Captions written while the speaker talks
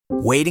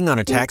Waiting on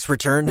a tax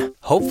return?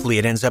 Hopefully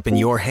it ends up in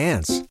your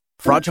hands.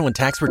 Fraudulent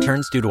tax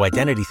returns due to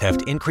identity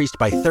theft increased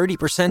by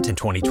 30% in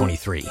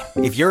 2023.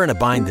 If you're in a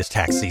bind this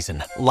tax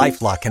season,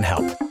 LifeLock can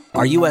help.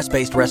 Our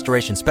U.S.-based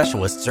restoration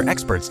specialists are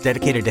experts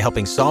dedicated to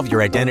helping solve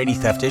your identity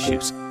theft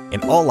issues.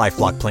 And all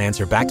LifeLock plans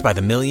are backed by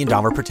the $1 Million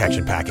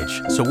Protection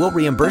Package. So we'll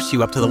reimburse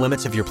you up to the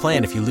limits of your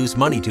plan if you lose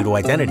money due to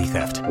identity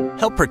theft.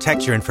 Help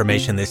protect your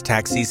information this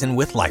tax season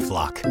with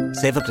LifeLock.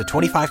 Save up to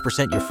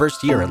 25% your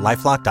first year at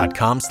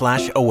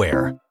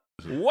LifeLock.com/aware.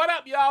 What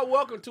up, y'all?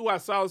 Welcome to our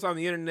Solace on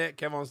the Internet,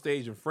 Kev on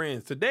Stage and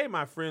Friends. Today,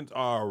 my friends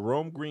are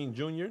Rome Green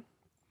Jr.,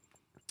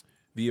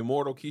 the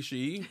immortal Keisha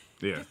E.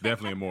 Yeah,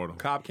 definitely immortal.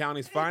 Cobb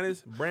County's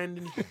finest,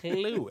 Brandon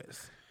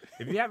Lewis.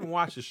 If you haven't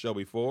watched this show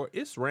before,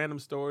 it's random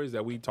stories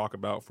that we talk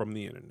about from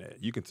the internet.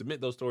 You can submit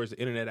those stories to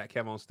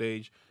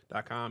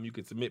internet@kevonstage.com. You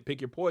can submit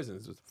Pick Your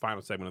Poisons, the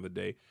final segment of the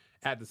day,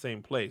 at the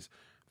same place.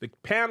 The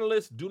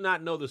panelists do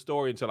not know the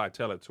story until I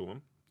tell it to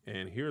them.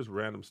 And here's a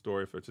random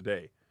story for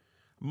today.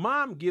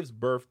 Mom gives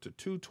birth to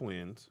two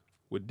twins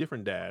with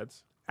different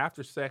dads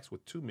after sex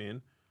with two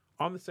men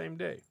on the same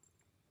day.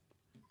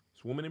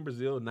 This woman in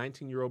Brazil, a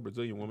 19-year-old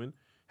Brazilian woman,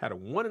 had a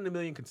 1 in a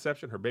million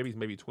conception. Her babies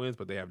may be twins,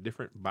 but they have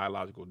different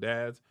biological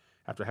dads.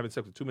 After having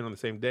sex with two men on the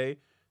same day,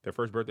 their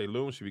first birthday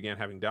loomed. She began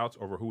having doubts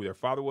over who their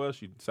father was.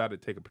 She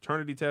decided to take a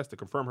paternity test to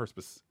confirm her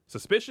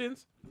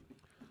suspicions.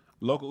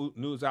 Local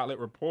news outlet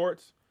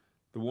reports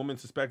the woman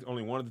suspected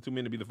only one of the two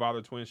men to be the father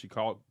of twins. She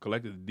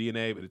collected the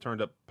DNA, but it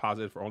turned up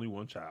positive for only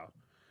one child.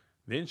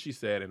 Then she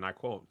said, and I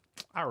quote,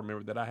 "I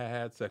remembered that I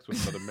had sex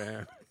with another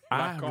man."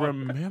 I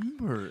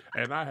remember.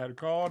 And I had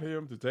called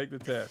him to take the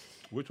test,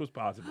 which was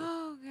positive.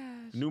 Oh,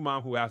 gosh. New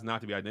mom who asked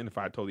not to be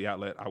identified told the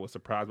outlet, "I was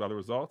surprised by the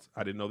results.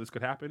 I didn't know this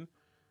could happen.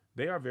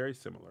 They are very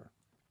similar."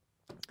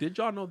 Did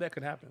y'all know that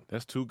could happen?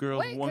 That's two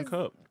girls, one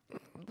cup.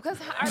 Because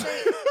are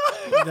they...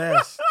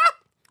 That's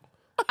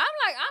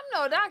I'm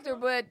no doctor,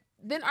 but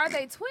then are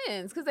they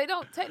twins? Because they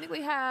don't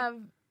technically have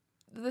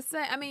the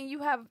same... I mean, you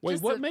have... Wait,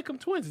 just what make them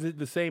twins? Is it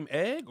the same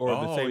egg or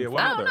the same father?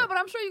 I don't know, but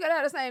I'm sure you got to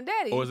have the same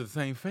daddy. Or is it the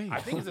same face? I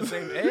think it's the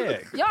same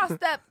egg. Y'all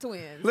step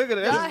twins. look at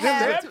it. Y'all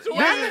have Step y'all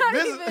twins. not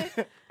This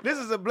even... this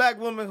is a black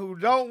woman who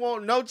don't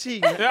want no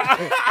cheating.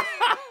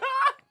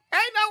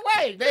 Ain't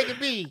no way they could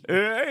be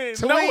Ain't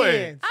twins. no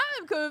way.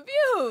 I'm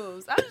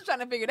confused. I'm just trying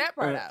to figure that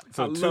part out.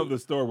 I love the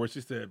story where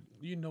she said,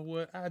 "You know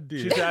what? I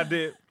did." She said, I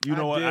did. You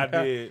know what? I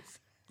did.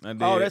 I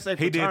did. Oh, that's a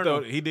he did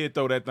fraternal.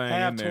 throw that thing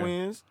Half in there.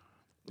 twins.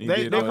 He They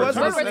did throw wasn't that But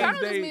the thing. same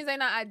fraternal just they- means they're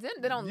not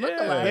identical. They don't look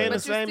Yeah. alike. They in but the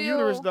same you still...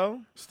 uterus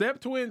though. Step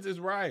twins is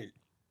right.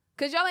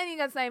 Because y'all ain't even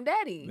got the same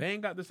daddy. They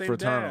ain't got the same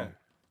Fraternal. dad.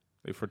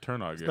 They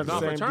fraternal, I guess. got the No,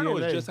 same fraternal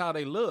DNA. is just how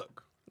they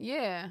look.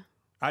 Yeah.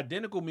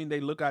 Identical mean they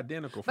look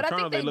identical. But I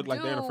Fraternal, think they look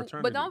like they're in a do,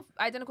 fraternity. but don't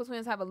identical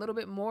twins have a little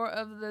bit more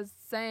of the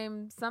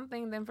same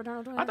something than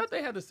fraternal twins? I thought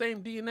they had the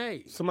same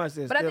DNA. Somebody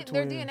said But I step think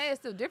their twins. DNA is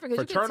still different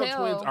because you Fraternal can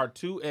tell. twins are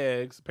two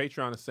eggs.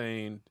 Patreon is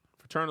saying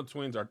fraternal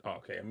twins are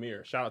okay.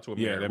 Amir, shout out to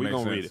Amir. Yeah, that we makes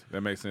gonna sense. read it.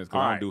 That makes sense because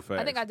All I right. don't do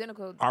facts. I think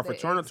identical. Our the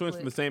fraternal eggs twins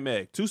from the split. same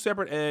egg. Two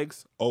separate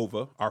eggs,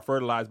 ova, are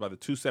fertilized by the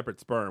two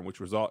separate sperm, which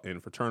result in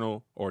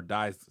fraternal or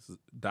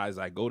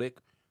dizygotic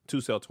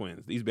two-cell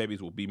twins. These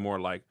babies will be more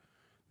like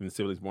than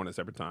siblings born at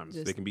separate times.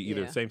 Just- they can be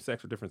either yeah. same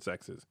sex or different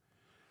sexes.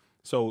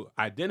 So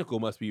identical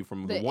must be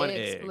from the The one egg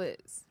egg.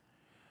 splits.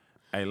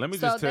 Hey, let me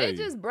So just tell they you.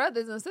 just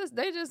brothers and sisters.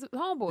 They just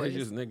homeboys. They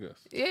just niggas.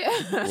 yeah.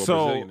 Well,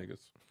 So- Brazilian niggas.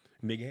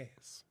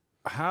 Niggas.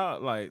 How,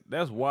 like,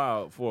 that's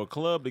wild for a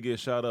club to get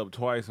shot up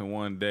twice in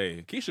one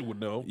day. Keisha would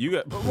know You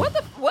got What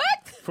the what?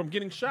 from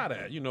getting shot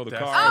at. You know the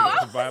That's- car. Oh, the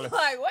I was violence.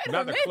 like, wait a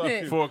Not the club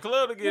minute. people. for a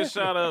club to get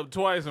shot up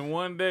twice in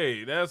one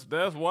day. That's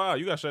wild.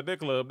 You got to shut that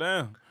club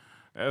down.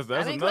 That's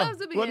I mean, enough. clubs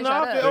do be Well, getting no,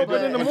 shot if they up.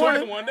 open in the but- Twice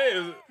morning. in one day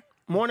is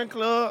Morning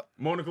club,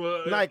 morning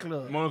club,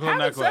 Nightclub. morning club, Having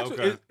nightclub. sex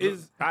Okay.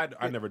 is I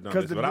never done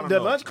because this, but I don't the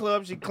know. lunch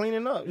club she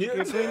cleaning up. She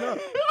can clean up,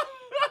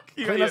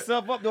 Yeah, clean yeah.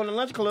 herself up during the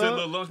lunch Take a little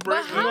club. lunch But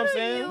break. how know what I'm do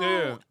saying? you?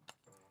 Yeah.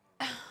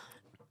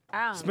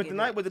 I don't Spent get the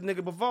night it. with the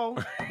nigga before.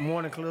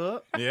 Morning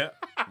club, Yeah.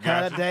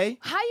 had a day.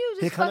 How you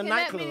Here just come the fucking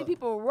that many nightclub.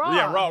 people raw?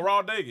 Yeah,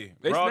 raw diggy.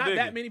 It's raw not diggy.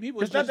 that many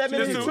people. It's not that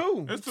many just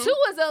too. It's two. Two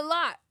is a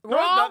lot. No,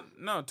 Raw. it's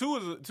not, no, two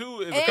is a and,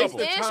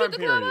 couple. and time shoot the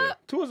club period.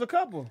 up. Two is a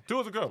couple. Two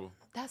is a couple.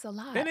 That's a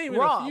lot. That ain't even a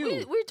raw.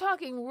 few. We're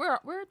talking raw.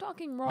 We're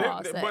talking raw.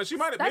 But sex. she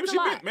might have. That's Maybe a she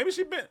lot. been. Maybe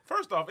she been.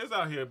 First off, it's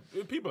out here.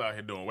 People out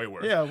here doing way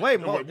worse. Yeah, way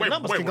more. The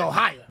numbers can go worse.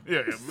 higher.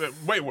 Yeah,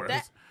 way worse.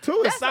 That- Two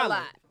is That's solid. a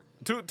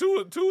lot.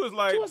 Two is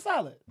like Two is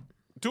solid.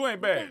 two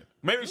ain't bad.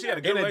 Maybe she had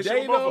a good In a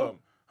relationship day, with both though? of them.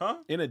 Huh?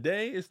 In a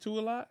day is two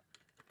a lot.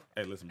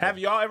 Hey, listen. Have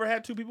bro. y'all ever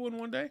had two people in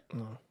one day?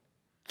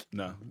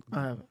 No.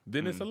 I haven't.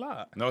 Then it's a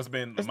lot. No, it's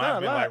been. It's mine's not a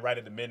been lot. like right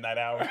at the midnight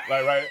hour. Like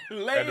right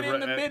Late at in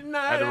the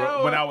midnight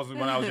hour. When I was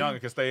younger,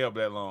 could stay up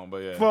that long. But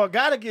yeah, For a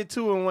guy to get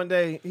two in one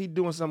day, he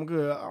doing something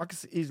good. I can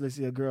easily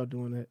see a girl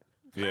doing that.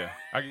 yeah,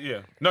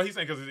 yeah. No, he's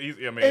saying because it's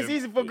easy. I mean, It's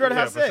easy for a girl to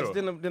have for sex sure.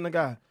 than a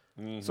guy.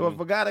 So if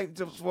a guy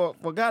for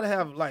a guy to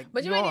have like,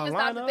 But you know, ain't a even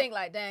stop to lineup, think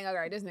like, dang, all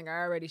right, this nigga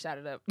already shot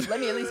it up. Let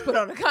me at least put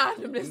on a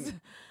condom. This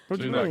What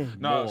you She's like, mean?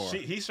 no, More.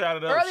 he shot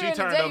it up. Earlier She in the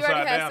turned day, you already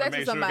upside had down to sex make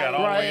with sure it got somebody.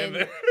 all the way Right. in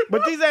there.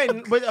 But these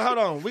ain't. But hold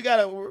on, we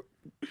gotta.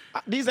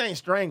 These ain't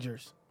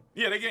strangers.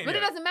 Yeah, they can't. But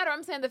it doesn't matter.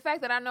 I'm saying the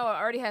fact that I know I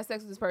already had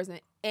sex with this person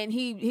and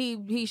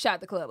he shot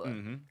the club up.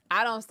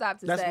 I don't stop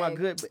to That's say. my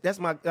good. That's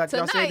my. Like y'all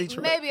said, Tonight,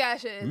 Detroit. maybe I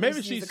should.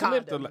 Maybe she use a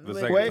slipped condom. the But-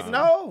 second Wait, time.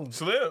 no.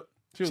 Slip.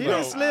 She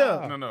didn't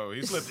slip. No,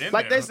 he slipped in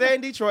Like there. they say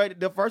in Detroit,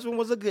 the first one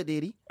was a good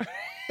ditty,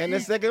 and the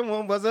second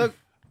one was a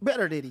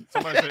better ditty.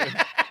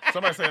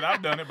 Somebody said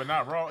I've done it, but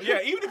not raw.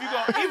 Yeah, even if you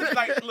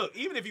go,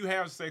 even if you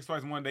have sex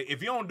twice in one day,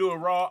 if you don't do it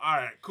raw, all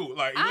right, cool.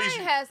 Like at I least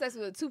ain't had sex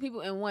with 2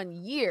 people in 1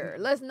 year.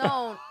 Let's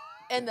know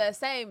in the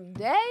same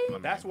day.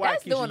 That's why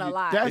That's Keisha, doing a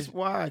lot. That's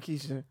why,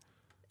 Keisha.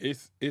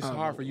 It's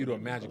hard for you to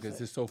imagine because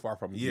it's so far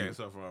from you. yeah,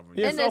 so far from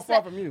Yeah, And so the far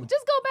sa- from you.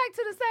 Just go back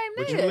to the same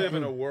But you nigga. live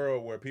in a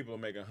world where people are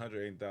making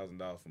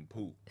 $180,000 from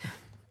poop.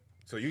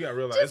 So you gotta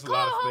realize Just there's a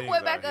lot call of things homeboy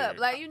out back here. up.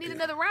 Like, you need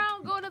another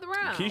round? Go another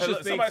round. Keisha Hey,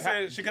 look, somebody thinks-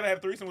 said she could have had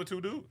a threesome with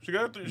 2 dudes. She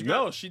got a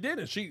No, she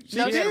didn't. She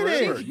No, didn't she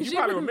remember. didn't. You She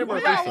probably wouldn't- remember. We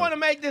a don't threesome. want to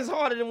make this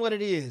harder than what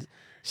it is.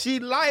 She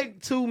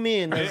like 2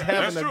 men that's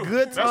having a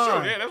good time.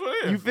 That's true. Yeah, that's what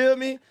it is. You feel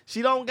me?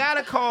 She don't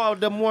gotta call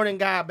the morning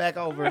guy back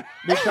over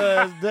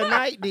because the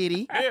night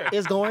ditty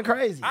is going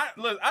crazy. I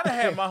done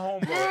had my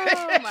homeboy.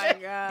 Oh, my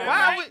God.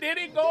 Why would- did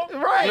he go?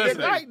 Right, Listen,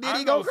 the night ditty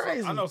I go know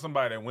crazy. I know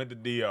somebody that went to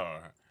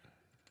DR.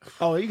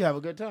 Oh, you have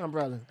a good time,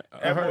 brother.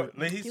 That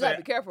boy, he You said, gotta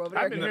be careful over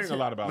there. I've been hearing a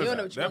lot about You don't that.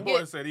 know what you're that gonna boy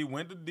get. said he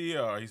went to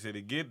DR. He said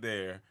he get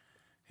there.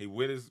 He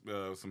with his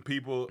some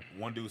people.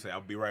 One dude said,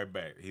 "I'll be right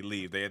back." He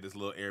leaves. They had this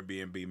little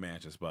Airbnb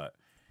mansion spot.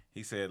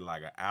 He said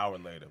like an hour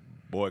later,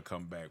 boy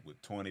come back with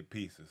 20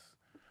 pieces,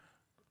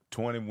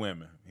 20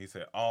 women. He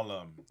said all of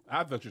them.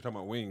 I thought you were talking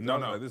about wings. No, I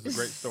was no, like, this is a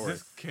great story.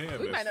 This Kim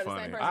We is might know the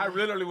funny. same person. I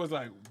literally was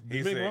like,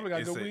 He big said, woman got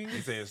he good said- wings.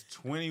 he says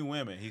 20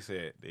 women. He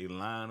said they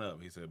line up.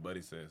 He said,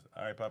 buddy says,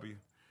 all right, Poppy,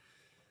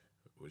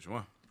 which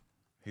one?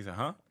 He said,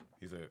 huh?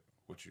 He said,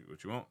 what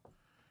you want?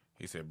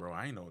 He said, bro,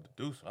 I ain't know what to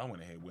do, so I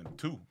went ahead and went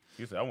 2.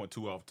 He said, I went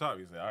 2 off top.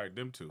 He said, all right,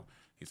 them 2.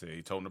 He said,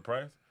 he told him the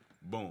price.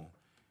 Boom.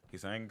 He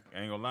said, I ain't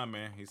gonna lie,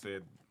 man. He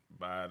said,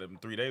 by them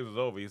 3 days was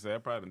over, he said, I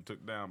probably done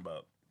took down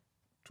about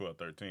 12,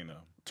 13 of them.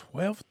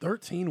 12,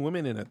 13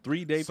 women in a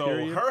 3-day So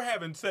period. her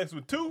having sex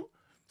with 2,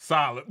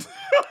 solid.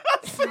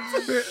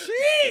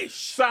 Sheesh.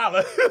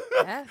 Solid.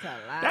 That's a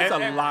lot. That's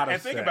a lot of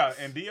And think sex. about it,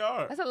 and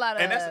DR. That's a lot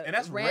of and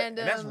that's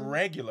random. and that's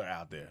regular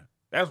out there.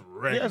 That's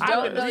regular. Yes,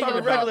 Don't know It's your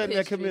probably regular in health that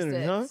history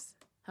community, sex.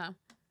 huh?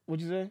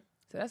 What'd you say?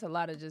 So that's a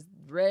lot of just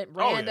Oh, yeah.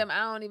 random. I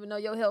don't even know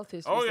your health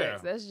history Oh,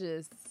 sex. yeah. That's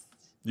just.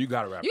 You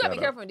got to wrap You gotta that be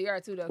up. careful in DR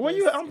too, though. Well,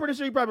 'cause- I'm pretty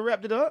sure you probably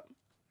wrapped it up.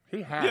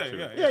 He had Yeah, to.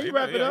 yeah, Yeah, you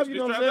wrap it up. You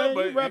know what I'm saying?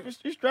 You wrap it,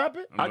 you strap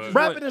it. I just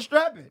Wrap want- it and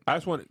strap it. I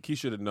just want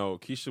Keisha to know.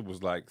 Keisha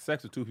was like,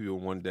 sex with 2 people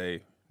in 1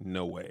 day,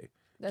 no way.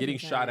 That's Getting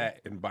insane. shot at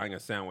and buying a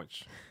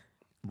sandwich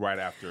right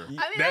after. I mean,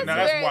 Now that's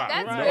that's wild.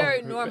 that's Right.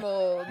 very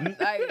normal.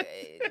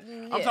 Like,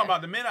 I'm talking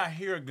about the minute I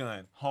hear a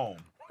gun, home.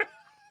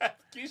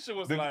 Keisha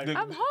was The- like, the-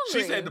 I'm hungry.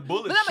 She said the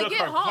bullet but I'm shook gonna get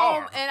her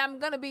home car. and I'm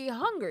gonna be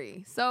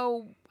hungry,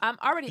 so I'm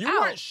already you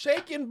out. weren't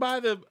shaken by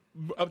the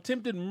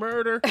attempted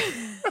murder. I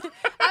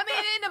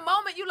mean, in the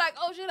moment, you like,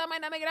 oh shit, I might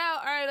not make it out.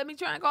 All right, let me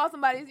try and call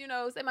somebody,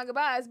 say my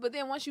goodbyes. But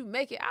then once you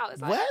make it out,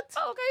 it's like, What?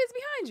 oh, okay, it's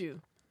behind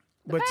you.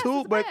 The But past two,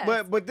 is the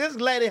past. but this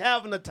lady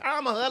having the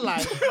time of her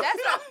life.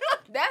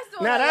 That's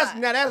doing now a that's lot.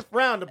 now that's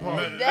frowned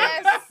upon.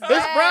 That's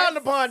It's frowned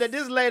upon that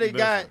this lady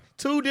got Listen.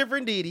 2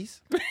 different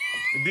ditties.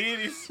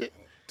 Diddies.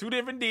 2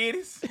 different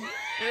diddies.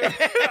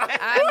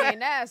 I mean,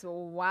 that's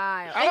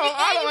wild. I don't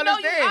and you know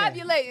understand.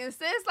 you ovulating,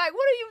 sis. Like,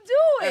 what are you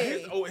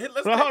doing?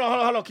 Let's Well,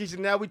 hold on, Keisha.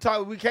 Now we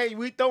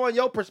throwing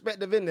your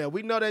perspective in there.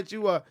 We know that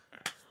you are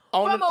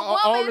on From the, a woman,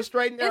 on the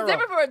straight and it's narrow.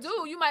 different for a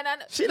dude. You might not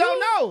know. She don't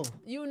know.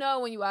 You know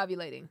when you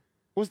ovulating.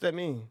 What's that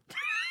mean?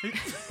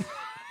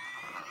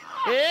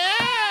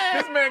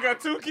 This man got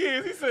 2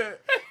 kids. He said,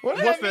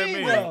 What's that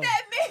mean? though? What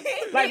that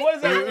mean? Like, what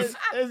is that?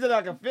 Is it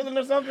like a feeling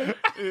or something?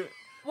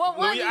 Well,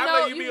 one,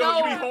 I bet you be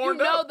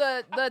horned up.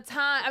 the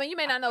time. I mean, you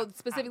may not know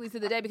specifically to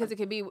the day because it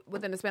can be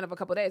within the span of a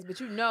couple of days, but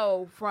you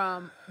know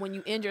from when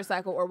you end your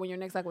cycle or when your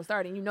next cycle is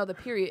starting, you know the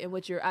period in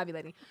which you're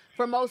ovulating.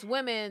 For most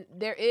women,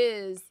 there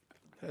is.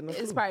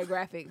 It's probably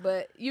graphic,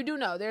 but you do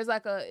know there's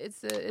like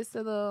it's a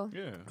little.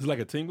 yeah. It's like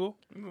a tingle.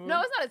 No,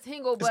 it's not a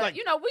tingle, but like-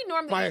 we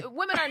normally like-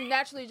 women are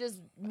naturally just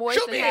moist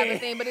Shoot and me. have a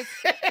thing, but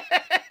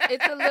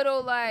it's a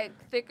little like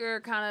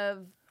thicker kind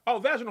of. Oh,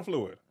 vaginal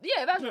fluid.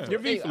 Yeah, that's what Your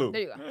there you V go, flu.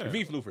 There you go. Yeah. Your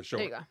V flu for sure.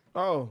 There you go.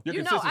 Oh, Your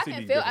You know, I consistency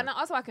can be feel.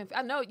 different.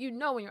 I know you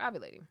know when you're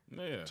ovulating.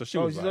 Yeah. So she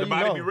Oh, was so like, The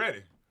body know. be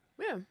ready.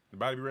 Yeah. The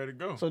body be ready to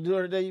go. so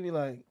during the day you be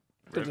like,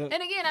 Ready. And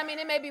again, I mean,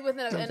 it may be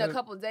within in a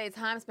couple of days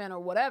time span or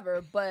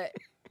whatever, but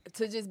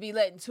to just be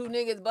letting 2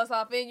 niggas bust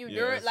off in you,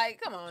 you're Yes.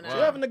 like, come on now.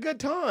 you having a good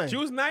time. she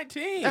was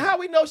 19. And how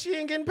we know she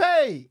ain't getting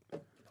paid?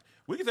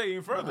 We can take it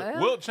even further. Well.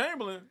 Wilt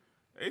Chamberlain,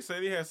 they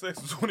said he had sex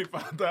with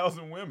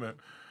 25,000 women.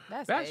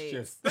 That's That's AIDS.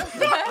 just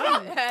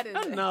that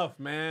is enough,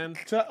 man.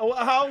 So,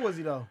 how old was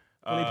he though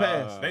when he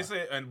passed? They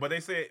said, but they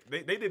said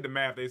they did the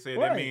math. They said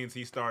Right. that means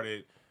he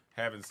started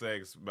having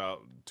sex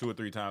about 2 or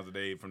 3 times a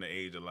day from the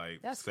age of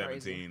like That's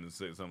 17 and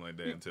something like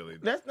that until he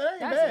that ain't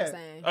That's bad.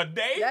 insane. a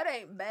day. That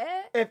ain't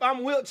bad. If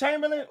I'm Wilt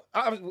Chamberlain,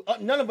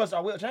 none of us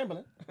are Wilt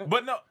Chamberlain.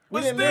 But no, We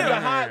But didn't live still.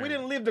 the high. We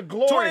didn't live the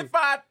glory.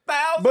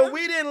 25,000. But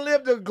we didn't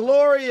live the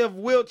glory of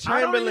Wilt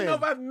I don't Chamberlain. even know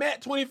if I've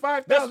met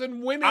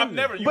 25,000 women. I've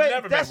never. You But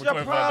never that's met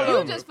with your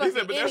problem. 25,000. You just He fucking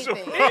said, but that's your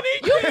anything.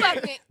 You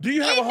fucking Do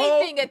you have a whole?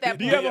 anything at that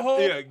Do you point. have a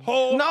whole? Yeah.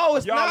 whole No,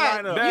 it's y'all not.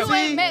 line up. That's- You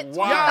ain't See, met y'all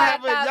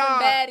 25,000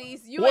 y'all- baddies.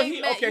 You Well,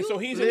 ain't met. okay, you, so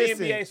he's Listen,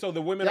 in the NBA, so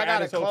the women Y'all are at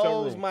gotta his hotel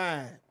close room.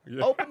 mine.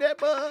 Yeah. Open that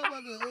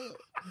motherfucker up.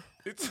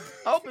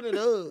 Open it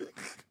up.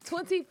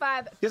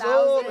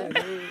 25,000.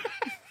 Dude.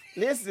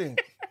 Listen,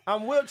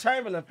 I'm Wilt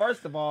Chamberlain.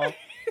 First of all,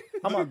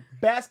 I'm a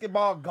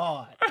basketball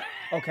god.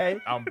 Okay.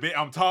 I'm big.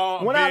 I'm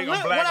tall. When I'm big. I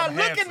look, I'm black. when I'm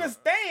I look in the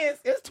handsome.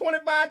 stands, it's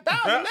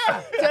 25,000 now.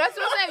 So that's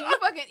what I'm saying. You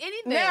fucking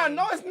anything. Now,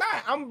 no, it's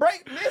not. I'm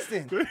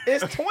Listen,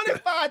 it's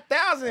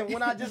 25,000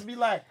 when I just be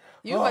like,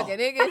 You oh. fucking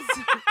niggas.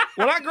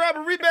 When I grab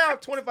a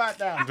rebound,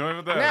 25,000.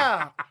 25,000.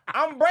 Now,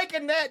 I'm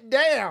breaking that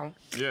down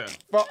Yeah.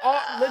 for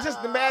all. Let's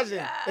just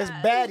imagine it's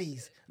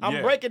baddies. I'm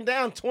Yeah. breaking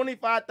down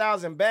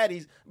 25,000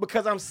 baddies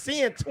because I'm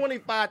seeing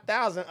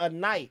 25,000 a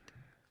night.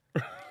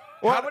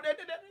 Well,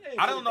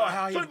 I don't know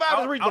how he. 25 is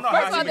I reached don't the know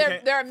First how of all, he there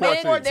became. are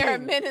men. 14. There are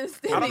men in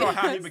I don't know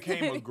how he stadiums.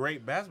 became a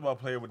great basketball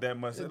player with that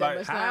much. That Like,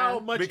 much How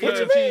time. much? Because-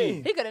 can What you he-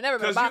 mean? He could have never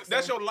been a because boxer.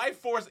 that's your life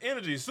force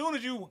energy. As soon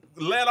as you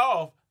let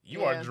off,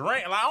 you are Yeah.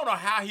 drained. Like, I don't know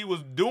how he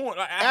was doing.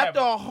 Like,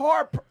 After a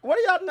hard, what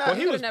are y'all not? Well,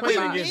 he was never playing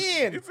boxed.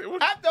 against.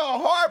 in. After a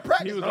hard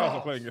practice, He was also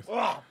playing against.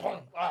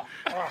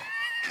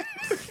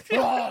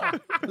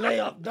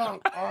 Layup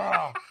dunk.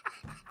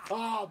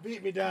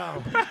 Beat me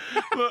down.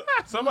 Look,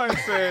 somebody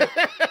said.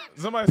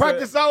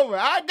 Practice over.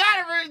 I got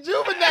it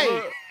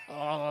rejuvenated.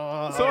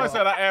 Look, somebody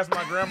said I asked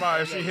my grandma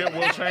if she hit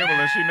Wilt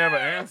Chamberlain. She never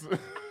answered.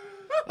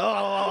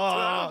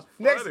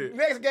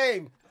 Next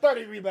game,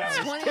 30 rebounds.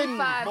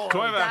 25,000.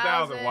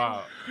 25,000.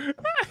 Wow.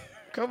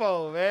 Come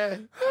on,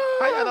 man.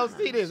 How y'all don't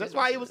see this? That's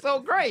why he was so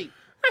great.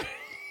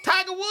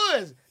 Tiger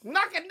Woods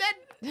knocking that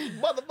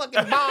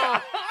motherfucking ball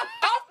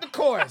off the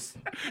course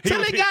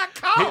till he got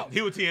caught.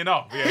 He was teeing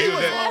off. Yeah, He he was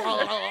was,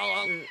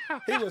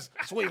 that. he was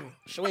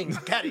swing,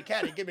 caddy,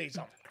 give me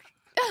something.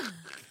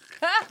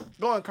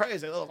 Going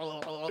crazy.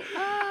 Oh,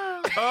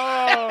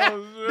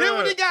 Then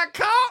when he got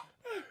caught,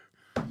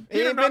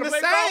 he ain't been the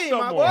same,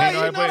 my boy. He know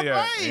how to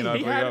play.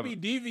 He had to be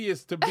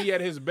devious to be at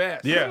his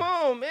best. Yeah. Come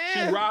on, man.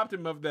 She robbed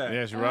him of that.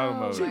 Yeah, she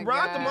robbed him. She my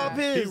robbed him God. of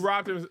his. He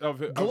robbed him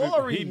of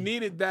Glory. He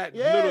needed that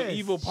Yes. little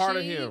evil part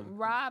of She him.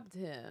 robbed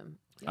him.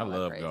 I Y'all are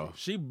love crazy. golf.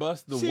 She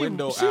bust the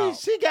window she, out.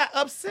 She got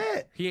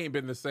upset. He ain't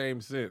been the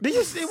same since. Did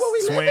you see what we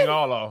Swing living?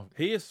 all off.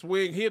 His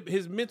swing,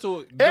 his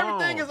mental.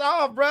 Everything gone. is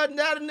off, bro.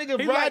 Now the nigga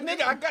He's like, riding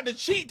nigga, I got to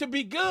cheat to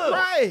be good.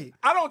 Right.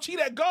 I don't cheat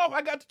at golf.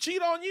 I got to cheat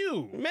on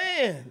you.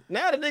 Man,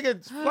 now the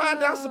nigga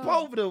flying down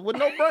Sepulveda with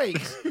no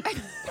brakes.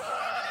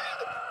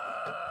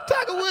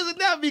 Tiger Woods would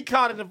never be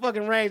caught in the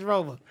fucking Range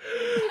Rover.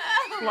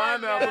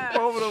 Flying down the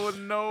Sepulveda with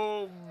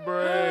no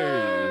brakes.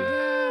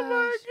 Oh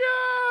my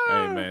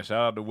God. Hey man, shout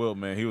out to Wilt,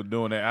 man. He was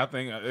doing that. I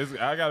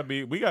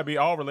think we gotta be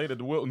all related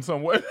to Wilt in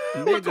some way.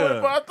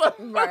 Nigga.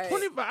 Right.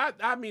 25.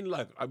 I mean,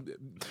 look,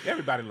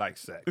 everybody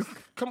likes sex,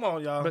 Come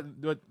on, y'all.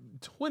 but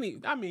 20.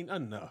 I mean,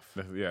 enough.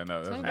 Yeah,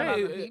 no. That's 25. not-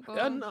 Hey, people.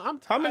 I'm tired.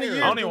 How many I years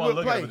don't did even want to Wilt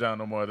look at play? the vagina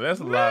no more. That's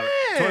a lot.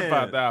 Man.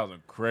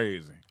 25,000,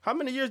 crazy. How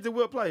many years did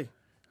Wilt play?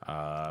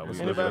 Let's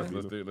Anybody?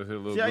 hit a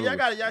little. Yeah, y'all bit.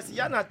 got it.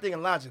 Y'all not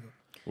thinking logical.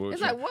 Well,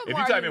 It's like, what if more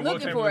you are type you in Wilt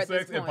looking Chamberlain for at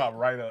sex, this it point? pop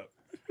right up.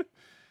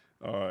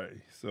 All right.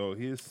 So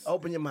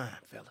Open your mind,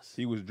 fellas.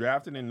 he was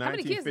drafted in How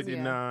many kids does he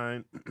have?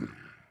 1959,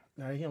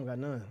 Nah, he don't got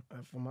none,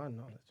 from my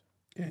knowledge.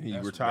 and he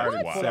That's retired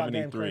wild. at Full out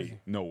game 73. crazy.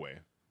 No way.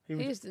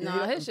 His shit from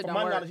don't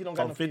my work. knowledge, he don't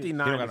got From no kids.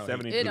 59 He to don't got no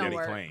 73. It don't that he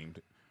work.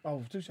 claimed.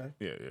 Oh, touche.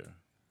 Yeah.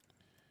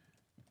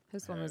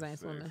 His swimmers ain't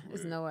That's swimming. sex, It's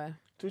weird. no way.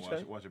 Touche.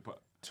 Watch it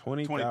pop.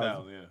 20,000.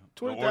 20,000, yeah.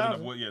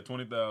 20,000. Yeah,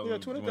 20,000. Yeah,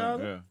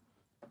 20,000. Yeah.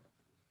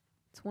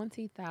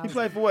 20,000. He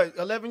played for what,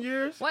 11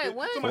 years? Wait,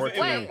 when? Somebody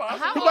said Wait, it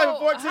how He played for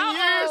old- 14 how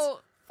years? old-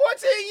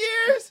 14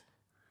 years?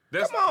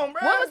 That's, Come on,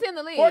 bro. When was he in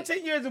the league?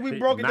 14 years and we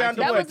broke it down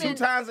to That what, was 2 in-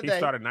 times a He day?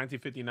 started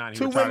 1959. He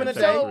Two retired women at a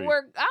day. So 73. we're.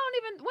 I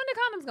don't even. When did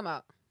condoms come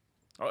out?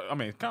 I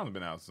mean, Colin's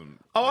been out some.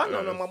 Oh, I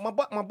know. No,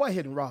 my boy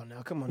hitting raw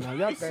now. Come on now.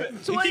 Y'all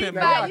think.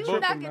 25. You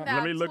book knocking them down.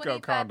 Let me look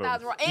up 25,000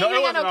 condoms. raw. And No, you it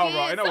ain't wasn't got no all kids.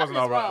 raw. It wasn't Something's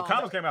all raw. wrong.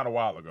 Condoms came out a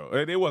while ago.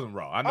 It wasn't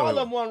raw. I know. All it of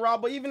them weren't raw,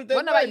 but even if they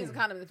Well, nobody wasn't,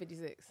 uses condoms in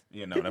 56.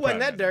 Yeah, no, People wasn't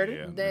that dirty.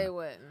 Yeah. They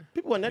wouldn't.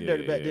 people wasn't that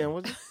dirty back Yeah. then,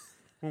 was it?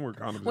 When were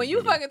condoms When you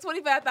invented? fucking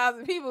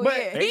 25,000 people, But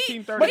yeah. He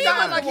 1839. he But was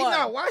not like the he's one.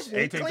 not washing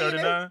it.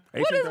 1839.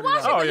 What is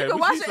washing? Oh, You yeah, can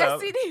we wash see an some.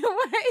 STD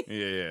away.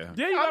 Yeah, yeah.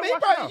 Yeah, you I gotta mean,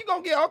 watch probably out. you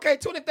gonna get okay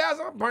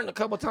 20,000. I burned a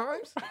couple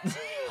times.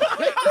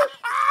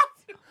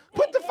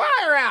 Put the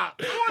fire out.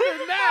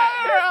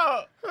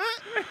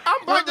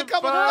 I'm burnt a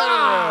couple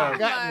times.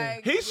 Got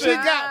me. He She should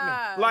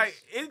got me.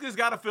 Like it just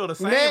got to feel the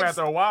same Next.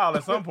 after a while.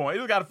 At some point, it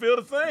just got to feel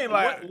the same.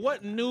 Like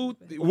what new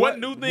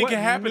thing can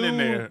happen in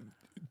new there?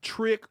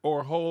 Trick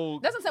or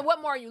hold? That's what I'm saying.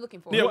 What more are you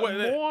looking for? Yeah, what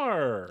what-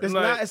 more? It's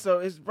Like-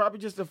 not. It's probably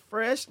just the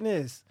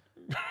freshness.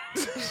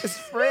 It's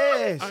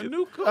fresh. A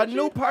new A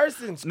new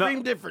person.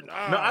 Scream different. No,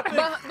 I think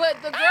But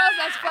the girls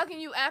that's fucking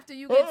you after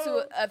you get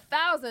to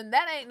 1,000,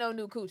 that ain't no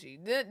new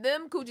coochie.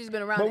 Them coochies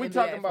been around. But the we NBA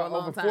talking for a about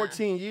long over time.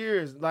 14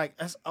 years. Like,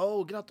 that's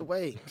old. Get out the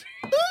way.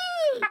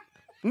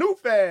 New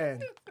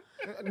fan.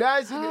 Now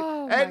you see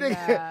Oh, that, my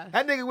nigga, God.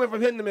 that nigga went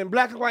from hitting them in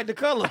black and white to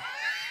color.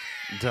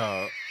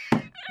 dog,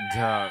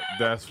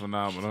 that's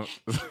phenomenal.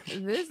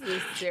 This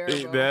is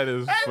terrible. That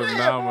is Hey, nigga,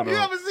 phenomenal. you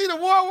ever seen a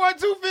World War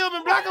II film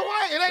in black and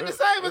white? It ain't the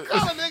same in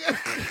color,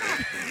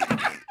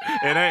 nigga.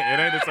 It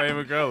ain't the same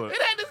in color. It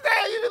ain't the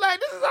same. You be like,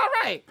 this is all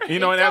right. You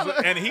know, In color.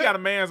 and he got a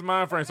man's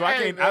mind frame, so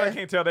Hey, I man.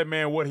 can't tell that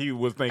man what he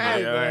was thinking.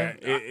 Hey,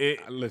 man.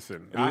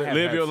 Listen, I have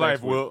Live had your sex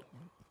life, with Will.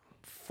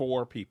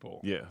 4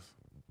 people. Yes,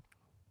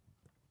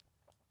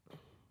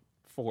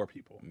 4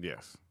 people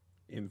yes,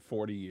 in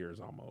 40 years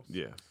almost.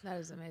 yes. That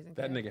is amazing.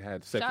 That Kev. nigga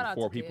had sex Shout with out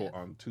 4 to people Kev.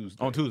 on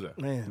Tuesday. On Tuesday.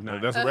 Man. No,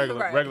 that's a regular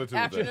Right. regular Tuesday.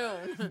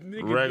 Afternoon.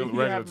 Nigga, Regular- he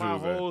regular had my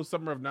Tuesday. whole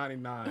summer of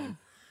 '99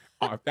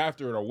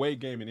 after an away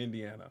game in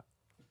Indiana,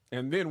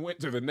 and then went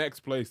to the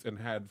next place and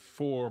had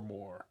 4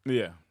 more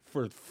Yeah,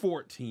 for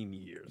 14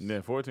 years.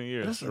 yeah. 14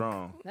 years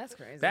strong. That's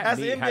crazy. That As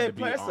knee an had to NBA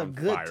be player, that's a on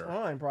good fire.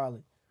 time,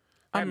 probably.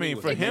 I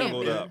mean, for It him,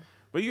 can't be.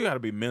 but you got to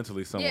be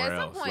mentally somewhere at some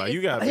else. point, Like you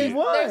it's- got to He be.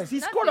 was. There's He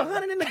scored nothing.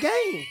 100 in the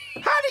game.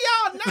 How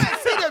do y'all not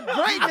see the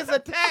greatness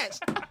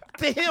attached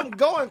to him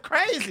going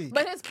crazy?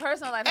 But his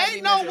personal life had to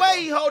Ain't be no miserable.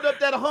 way he hold up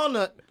that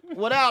 100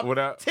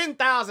 without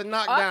 10,000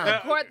 knocked Off down. the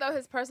court, though,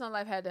 his personal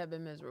life had to have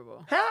been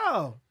miserable.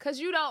 How? Because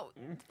you don't...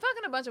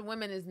 Fucking a bunch of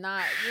women is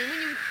not...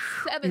 When you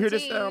 17, hear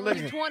this sound? when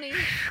you Listen. 20...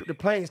 The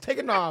plane's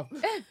taking off.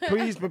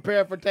 Please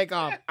prepare for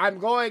takeoff. I'm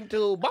going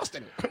to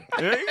Boston.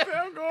 Yeah, he said,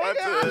 I'm going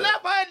I to.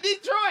 left her in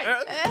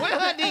Detroit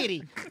with her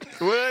Diddy.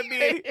 What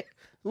did?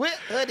 With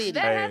her Diddy.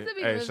 That has to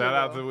be Hey, miserable.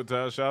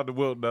 shout out to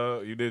Wilt,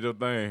 dog. You did your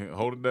thing.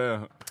 Hold it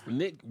down.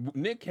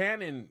 Nick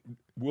Cannon.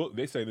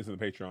 They say this in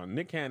the Patreon.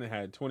 Nick Cannon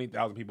had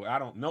 20,000 people.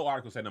 No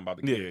article said nothing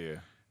about the Yeah, kid. yeah, yeah.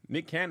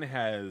 Nick Cannon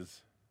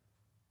has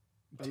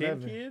 10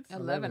 11. kids.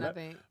 11, I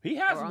think. He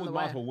has Or them on with the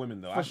way. multiple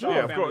women though. For I sure. saw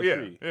Yeah, a of family course, yeah,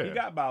 tree. yeah. He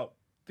got about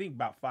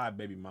 5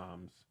 baby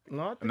moms.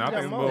 No, I think And I he got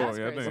think more. more. That's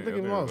Yeah, I crazy. think, I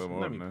think he most. more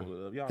Let than me that. pull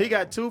it up. Y'all He know.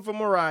 got 2 for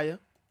Mariah.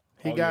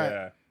 He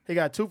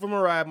got 2 for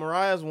Mariah.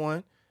 Mariah's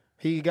 1.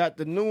 He got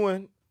the new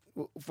one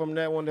from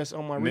that one that's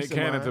on my Nick recent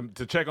Cannon line.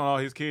 to check on all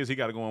his kids. He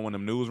got to go in one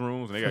of them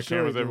newsrooms, and they got For sure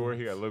cameras he do. everywhere.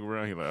 He got to look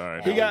around. He like, all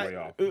right. He now way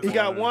off.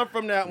 got 1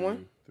 from that 2,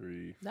 one.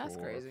 3, That's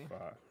 4, crazy. 5.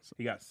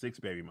 He got 6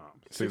 baby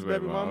moms. 6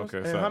 baby mamas. Okay,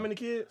 and so how many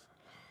kids?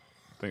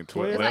 I think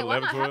 12. 12, It's like, why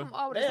 11, not have 12. them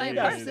all with the Damn, same he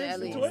got person 6 at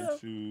and least?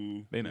 12.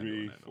 2, They not 3,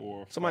 doing that.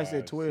 4. Somebody 5,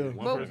 said 12. 6.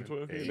 One Well, person.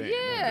 12? Hey, They- they- Yeah,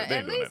 they at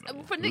ain't doing least that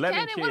no for Nick 11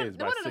 Cannon, kids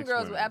by one of them 6 girls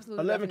women. would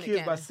absolutely 11 love Nick kids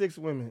by Cannon. 6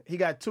 women. He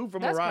got 2 for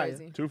That's Mariah.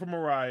 crazy. 2 for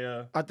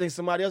Mariah. I think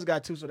somebody else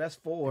got 2, so that's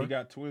 4. He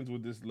got twins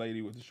with this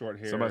lady with the short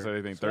hair. Somebody said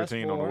they think So that's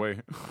 13 on the 4. way.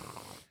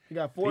 He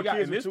got 4 He got,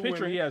 kids in this with 2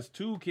 picture, women. he has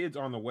 2 kids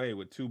on the way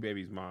with 2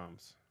 babies'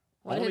 moms.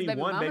 One of his baby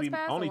mamas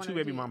passed or only one 2 of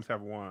the baby kids? moms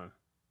have 1.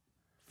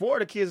 4 of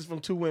the kids is from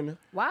 2 women.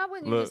 Why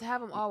wouldn't you Look, just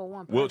have them all with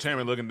one person? Wilt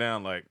Chamberlain looking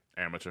down like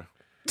amateur.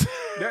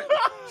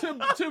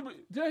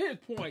 To his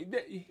point,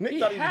 he Nick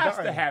thought he was has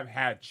to dying. have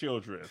had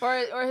children. Or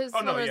his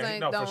Oh, no, swimmers yeah, ain't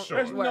no, for don't sure.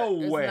 There's work.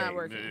 no It's way. not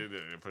working.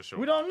 For sure.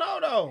 We don't know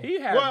though. He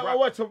had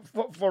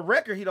for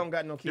record, he don't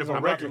got no Yeah, kids. for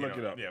I'm record, about to look he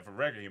it don't. up. Yeah, for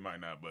record, he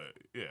might not, but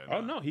yeah.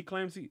 Oh no, he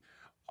claims he.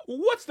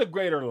 What's the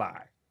greater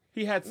lie?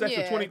 He had sex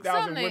with Yeah,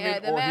 20,000 something women,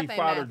 ain't- the or math he ain't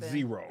fathered mathing.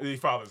 0. He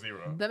fathered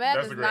 0. The math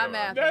That's is the not greater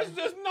lie. mathing. There's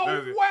just no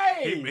That's-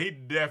 way. He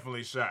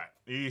definitely shot.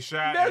 He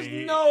shot. There's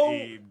and no-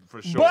 he,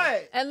 for sure.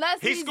 But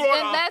Unless He he's scored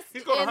a- unless he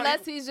scored a hundred-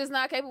 unless he's just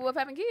not capable of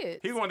having kids.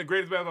 He's one of the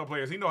greatest basketball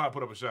players. He know how to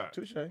put up a shot.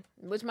 touche.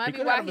 Which might He be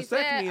could why have a he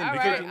said, vasectomy in all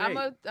right, 58.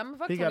 I'm a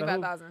fuck He got a who?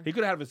 25,000. He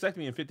could have had a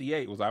vasectomy in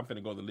 58. Was I'm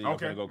finna go to the league.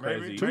 Okay, I'm finna go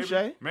crazy.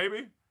 Touche.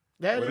 Maybe.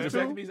 That Were is the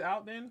true. vasectomies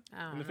out then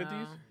I in the don't 50s?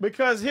 know.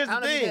 Because here's I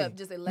the don't know if he thing: could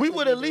just we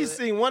would at electively least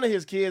do it. seen one of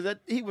his kids.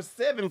 That he was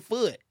 7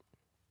 foot.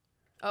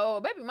 Oh,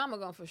 baby mama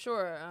gonna for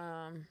sure.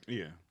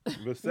 Yeah.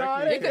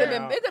 Vasectomy. it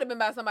It could have been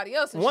by somebody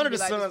else. and One she'd of be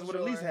the like, sons this would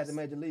is at least yours. had to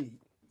make the league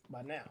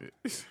by now.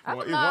 I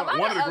One don't know. A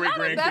lot of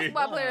great-grandkids.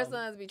 basketball players'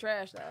 sons be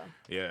trash though.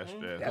 Yeah, that's A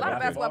lot of basketball?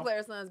 basketball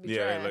players' sons be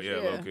trash.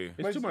 low key.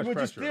 It's too much but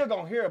pressure. you still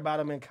gonna hear about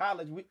them in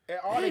college.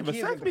 All Hey, the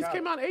kids went to vasectomies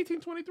came college. out in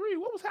 1823.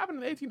 What was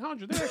happening in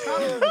 1800s? They're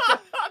in college.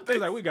 They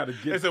like, we got to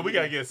They get. said we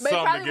gotta get But it something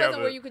probably together.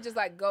 wasn't where you could just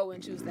like go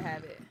and choose to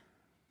have it.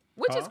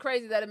 Which is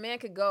crazy that a man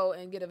could go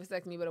and get a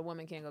vasectomy, but a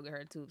woman can't go get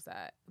her tube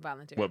side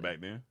voluntarily. What back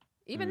then?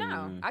 Even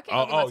now, Mm. I can't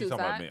go get my You tube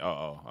talking about side. me?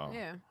 Oh.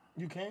 Yeah.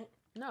 You can't.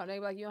 No, they be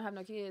like, you don't have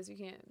no kids. You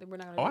can't. We're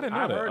not gonna. Oh, I do didn't it.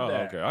 know I that. heard Oh,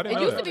 that. okay. I didn't It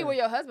know used that. to be where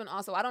your husband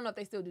also. I don't know if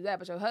they still do that,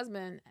 but your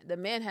husband, the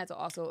man had to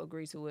also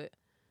agree to it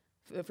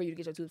for you to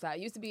get your tube side.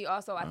 It used to be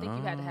also. I think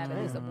you had to have at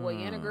least a boy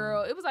and a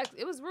girl. It was like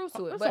it was rules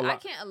to it, that's but a I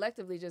lot. can't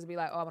electively just be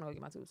like, oh, I'm gonna go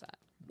get my tube side.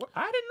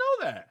 I didn't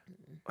know that.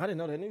 I didn't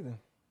know that neither.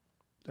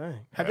 Dang.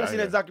 Have Yeah, y'all seen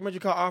I that documentary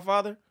called Our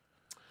Father?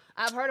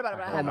 I've heard about it,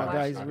 but I Oh haven't my watched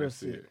God, it. he's real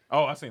sick.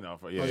 Oh, I seen that.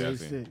 Yeah, yeah, I he's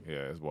seen. sick. Yeah,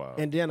 it's wild.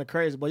 Indiana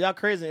crazy, boy. Y'all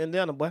crazy in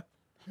Indiana, boy.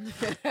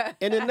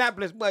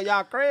 Indianapolis, boy.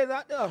 Y'all crazy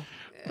out there.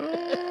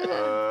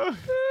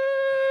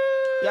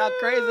 Y'all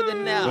crazy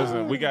than now.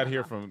 Listen, we got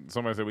here from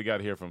somebody said we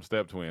got here from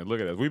step twins. Look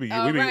at us. We be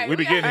Oh, right.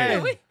 getting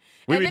here.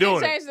 We be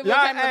doing it.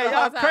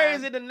 Y'all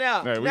crazy than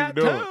now. Hey, we Y'all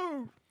be doing it.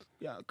 too.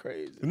 Y'all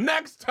crazy.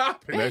 Next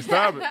topic. Next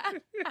topic.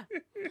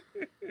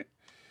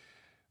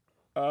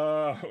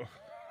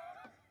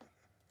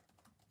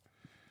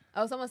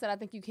 Oh, someone said I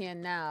think you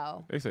can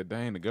now. They said,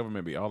 dang, the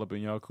government be all up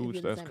in y'all If you're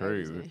cooch. the That's same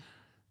age as crazy. me.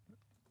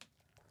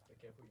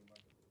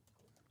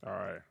 All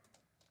right.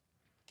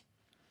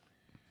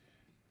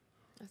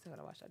 I still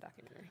gotta watch that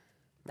documentary.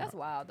 That's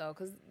wild though,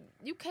 because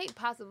you can't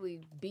possibly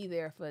be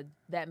there for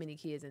that many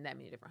kids in that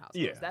many different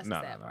households. Yeah, That's no,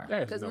 the sad no, part.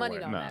 There's Because no money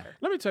way. don't Nah. matter.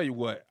 Let me tell you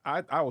what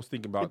I was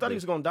thinking about. He thought he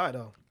was gonna die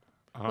though.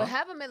 But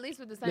have them at least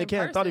with the same Nick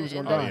Cannon person. thought he was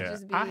and gonna let die. it Yeah.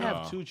 just be- I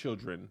have two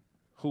children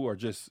who are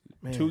just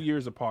Man. 2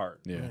 years apart.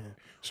 Yeah. Man.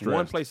 Stress.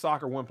 One plays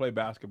soccer, one plays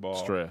basketball.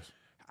 Stress.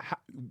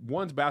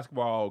 One's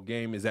basketball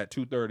game is at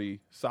 2:30.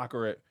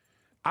 Soccer at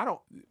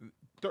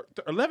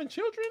 11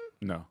 children.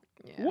 No.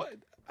 Yeah. What?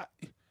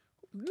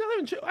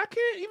 11 children. I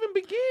can't even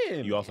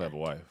begin. You also have a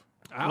wife.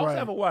 I also Right.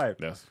 have a wife.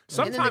 That's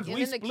Sometimes and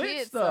we then the split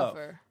kids stuff.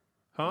 Suffer.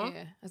 Huh?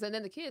 Yeah. I said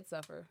then the kids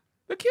suffer.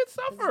 The kids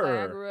 'Cause it's like I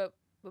suffer. grew up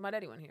with my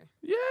daddy one here.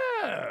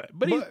 Yeah,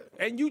 but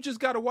and you just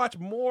got to watch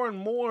more and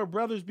more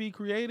brothers be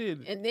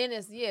created, And then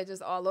it's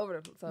just all over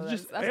the place. So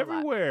just that's a lot.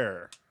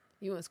 everywhere.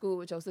 You in school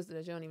with your sister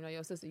that you don't even know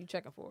your sister. You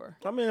checking for her.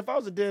 I mean, if I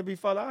was a deadbeat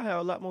father, I'd have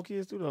a lot more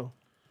kids too though.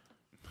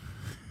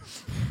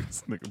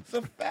 this nigga. It's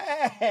a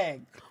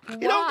fact. You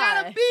don't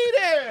Why? gotta be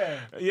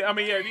there. Yeah, I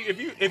mean, yeah.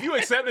 If you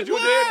accept that you're a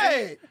What?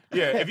 deadbeat,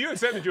 yeah. If you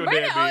accept that you're a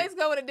Brandon deadbeat, always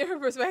go with a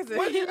different perspective.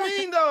 What do you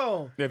mean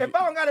though? If If I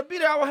don't gotta be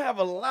there, I would have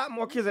a lot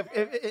more kids.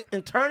 If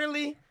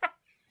internally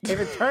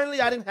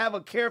I didn't have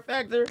a care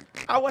factor,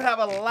 I would have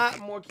a lot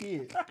more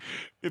kids.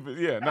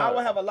 yeah, no. I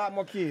would have a lot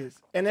more kids,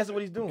 and that's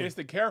what he's doing. It's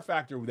the care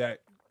factor that's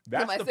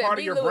Somebody the said, part of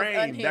 "Be your Lewis brain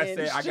that said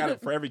unhinged." I got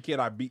it for every kid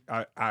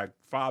I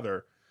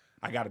father,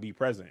 I got to be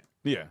present.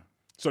 yeah.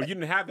 So if you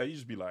didn't have that, you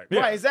just be like,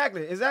 Right,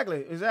 exactly.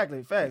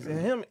 Facts.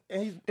 And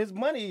his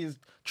money is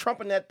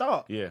trumping that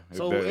thought. Yeah,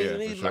 So yeah,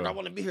 and he's for like, sure. I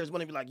want to be here. His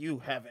money be like, you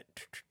have it.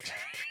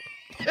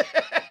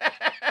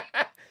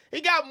 He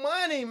got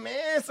money,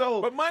 man.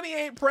 So, but money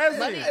ain't present.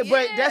 Money-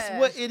 but that's yeah.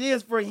 what it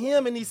is for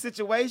him in these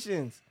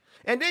situations.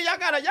 And then y'all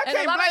And a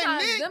can't lot of blame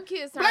times, Nick. them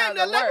kids turn Blame out the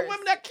the 11 worst.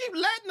 women that keep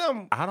letting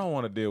them. I don't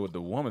want to deal with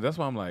the woman. That's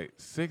why I'm like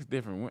 6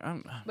 different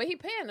women. But he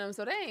paying them,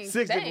 so they ain't. Six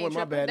they different ain't women, my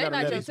tripping. bad, They not not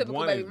your 11.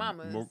 typical baby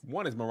mamas.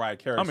 One is Mariah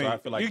Carey. I mean, so I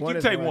feel like you one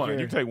is take Mariah one.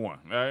 Carey. You take one.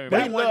 But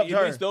that he one, loved at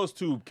her. least those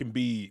two can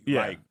be Yeah.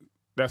 like,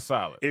 That's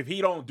solid. if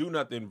he don't do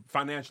nothing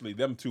financially,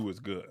 them two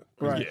is good.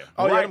 Right. Yeah.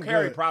 Oh, yeah, Mariah them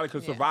Carey good. probably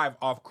could Yeah. survive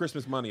off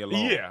Christmas money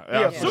alone. Yeah,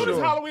 Yeah, As for soon as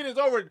sure. Halloween is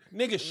over,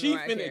 nigga, she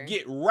Mariah finna Carey.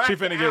 get racked She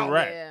finna get out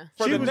racked. Yeah.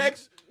 for She the was-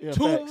 next yeah,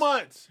 2 facts.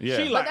 months. Yeah.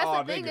 She But like, But that's oh,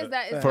 the thing nigga. is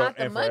that it's For- not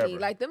the and money. forever.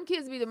 Like them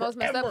kids be the most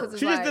messed up Forever. because it's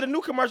She like just did a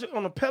new commercial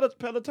on the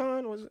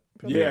Peloton. Was it?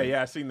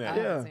 Yeah, I seen that. I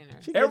Yeah. haven't seen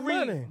her. She get Every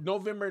money.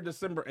 November,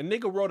 December, a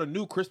nigga wrote a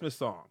new Christmas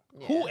song.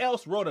 Who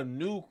else wrote a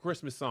new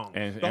Christmas song?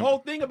 And- the and- whole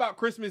thing about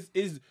Christmas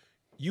is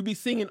you be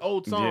singing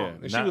old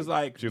songs. And she was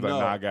like, no,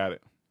 nah, I got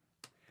it.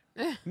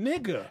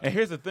 nigga. And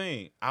here's the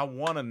thing: I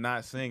want to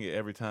not sing it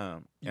every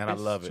time, and I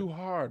It's love it. too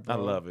hard, bro. I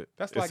love it.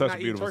 That's It's like such not a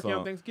eating beautiful turkey on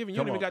song. Thanksgiving. You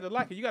Come don't even on. got to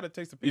like it. You got to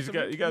taste a You piece just of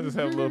got, it. you guys just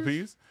have a little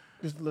piece.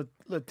 Just a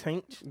little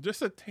taint.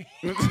 Just a taste.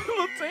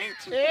 little taint.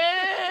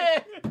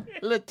 Yeah.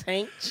 Little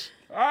taint.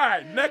 All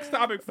right, next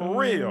topic for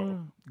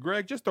real.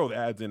 Greg, just throw the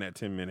ads in at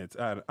 10 minutes.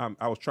 I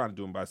was trying to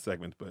do them by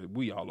segments, but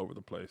we all over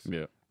the place.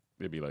 Yeah,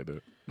 it'd be like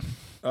that.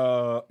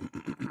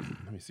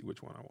 Let me see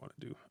which one I want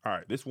to do. All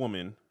right, this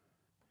woman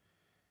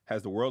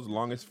has the world's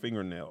longest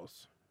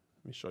fingernails.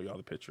 Let me show y'all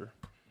the picture.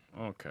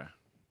 Okay.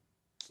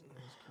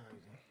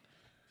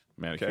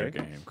 Manicure Okay.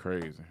 game,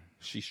 crazy.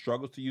 She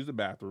struggles to use the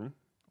bathroom.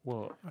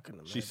 Well, I can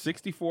imagine. She's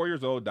 64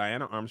 years old.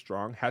 Diana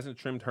Armstrong hasn't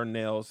trimmed her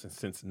nails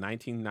since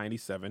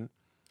 1997.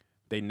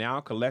 They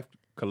now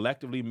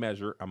collectively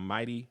measure a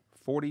mighty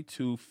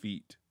 42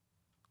 feet,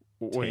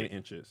 10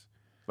 inches.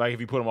 like if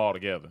you put them all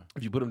together,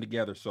 If you put them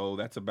together, so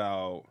that's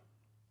about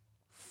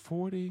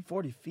 40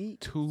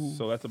 feet.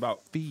 so that's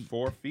about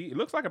 4 feet. It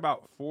looks like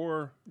about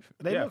 4.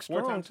 They look 4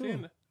 strong times too.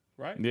 10,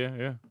 right? yeah, yeah,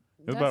 that's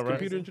That's about right.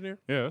 Computer engineer.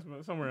 Yeah,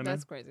 that's somewhere in there.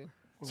 That's crazy.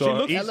 So She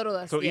looks- each, A little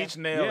less, so yeah. each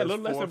nail Yeah, a is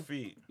little less 4 than-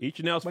 feet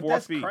Each nail's But 4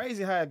 that's feet.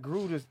 crazy how it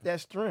grew that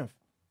strength.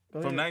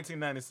 Go from ahead.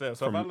 1997.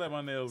 So if I let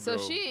my nails So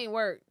grow, she ain't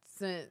worked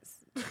since.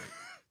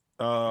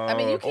 Uh, I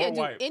mean, you can't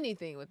do wipe.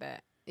 anything with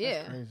that.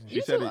 Yeah. crazy. She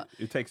You said too-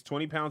 it takes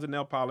 20 pounds of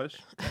nail polish.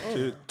 Oh.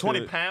 to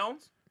 20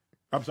 pounds.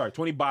 I'm sorry,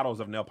 20 bottles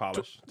of nail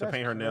polish to That's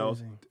paint her nails.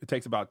 crazy. It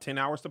takes about 10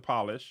 hours to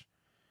polish.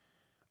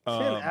 10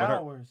 but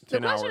hours. The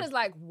 10 question hours. is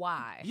like,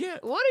 why? Yeah,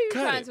 What are you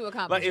cut trying it. to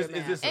accomplish? Like, is with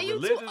that? this a And you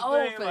religious too old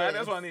thing? for Like, this.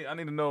 that's what I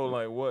need to know.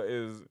 Like, what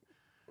is?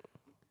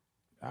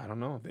 I don't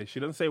know. She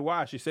doesn't say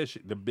why. She says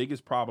the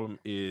biggest problem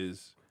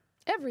is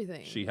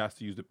Everything. she has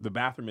to use the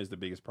bathroom is the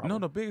biggest problem. No,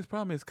 the biggest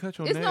problem is cut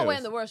your It's nails. no way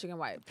in the world she can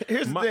wipe.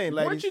 Here's the thing,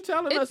 Weren't ladies. you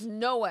telling It's us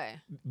no way.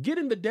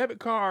 getting the debit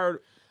card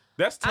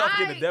That's tough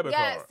getting a debit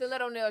got card.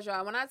 stiletto nails,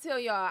 y'all. When I tell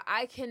y'all,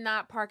 I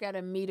cannot park at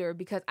a meter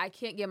because I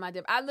can't get my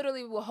debit. I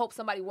literally will hope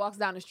somebody walks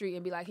down the street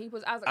and be like, "He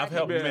was." I was like, I've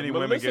helped many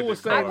women Melissa get was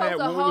this saying I card. that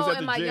poked a when we was hole at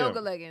in the my gym.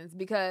 yoga leggings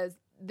because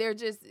they're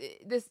just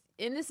this,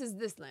 and this is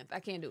this length. I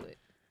can't do it.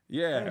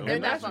 Yeah, They're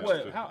and that's not what.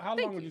 functional. How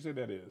long would you say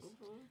that is?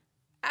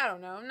 I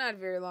don't know. Not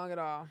very long at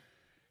all.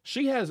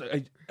 She has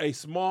a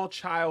small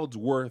child's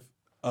worth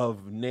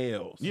of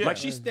nails. Yeah. Like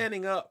she's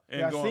standing up And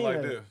Yeah, I going seen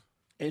like that. this.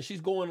 and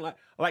she's going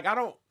like I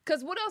don't.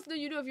 Because what else do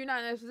you do if you're not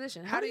in that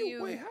position? How do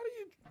you? wait? How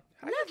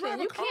do you drive Nothing.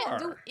 a You car? can't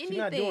do anything. She's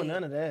not doing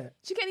none of that.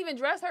 She can't even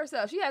dress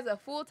herself. She has a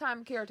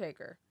full-time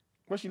caretaker.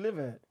 Where she live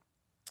at?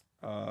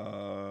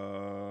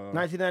 19.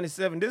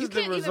 1997. This You is the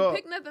can't even result.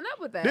 pick nothing up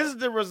with that. This is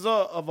the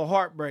result of a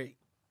heartbreak.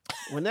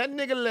 When that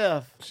nigga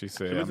left, She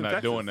said, She lives I'm in not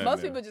Texas. doing that.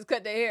 Most people just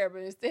cut their hair, but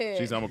instead,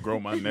 She's, I'm going to grow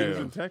my She lives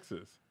in nails.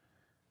 Texas.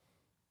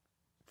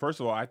 First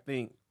of all, I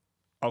think.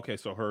 Okay,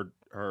 so her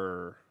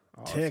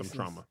some Texas.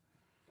 trauma.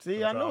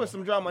 see, I know it's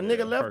some drama.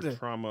 Nigga left Her her.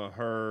 trauma.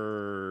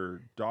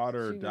 Her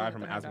daughter She died went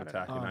from an with her asthma daughter.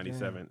 attack in Oh,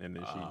 '97, and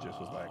then she just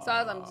was like, so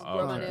I was like, just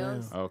grow my okay.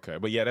 nails. Okay,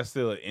 but yeah, that's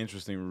still an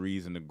interesting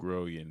reason to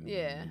grow your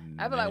Yeah.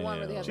 I feel like one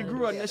really has She to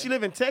grew up. together. She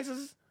live in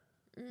Texas.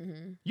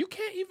 "You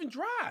can't even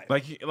drive."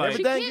 Like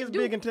Everything can't gets do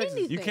big in Texas.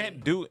 anything. you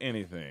can't do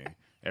anything.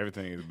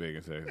 Everything is big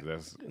in Texas.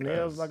 That's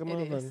Nails like a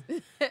It is.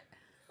 motherfucker.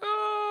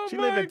 oh, She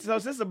live in. So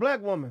this is a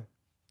black woman.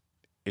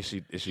 Is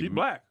she She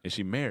black. Is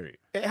she married?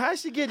 And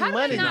how's she getting How do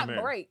money? they not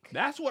married. break?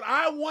 That's what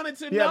I wanted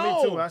to Yeah,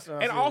 know. me too. That's what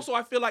I And said. also,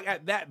 I feel like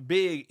at that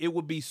big, it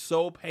would be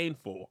so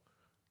painful.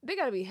 They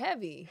gotta be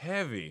heavy.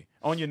 Heavy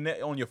on your neck,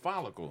 on your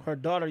follicle. Her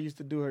daughter used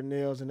to do her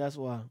nails, and that's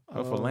why.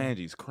 Her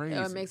phalanges crazy.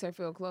 It makes her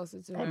feel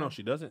closer to Oh her. no,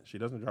 she doesn't. She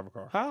doesn't drive a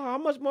car. How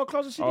much more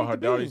closer she Oh, needs her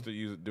to daughter be? used to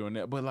use it doing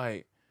that, but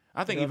like,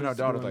 I think Daughter even her used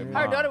to daughter's do like, it. Ma,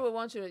 Her daughter would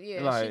want you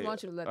to, like, she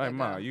wants you to let like, that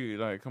Ma, go. you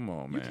like, come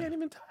on, You man. can't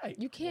even type.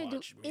 You can't do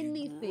Watch me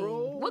anything.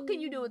 grow. What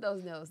can you do with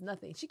those nails?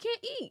 Nothing. She can't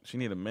eat. She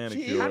need a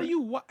manicure. How do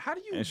you? How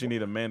do you? And she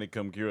need a man to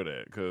come cure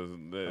that because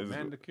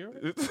manicure?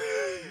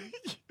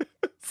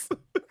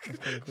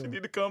 she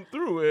need to come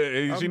through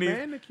it. A She need,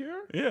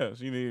 manicure? yeah,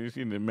 she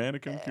need a man to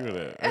come cure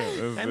that. Yeah,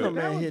 that's Ain't no it.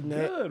 man hitting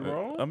that. Good,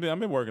 bro. I've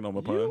been working on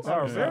my puns.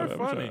 are Yeah, very I've been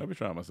funny. I've been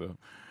trying myself.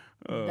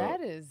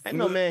 That is. Ain't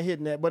no man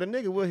hitting that, but a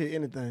nigga will hit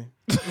anything.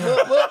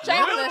 Wilt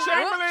Chamberlain is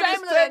knocked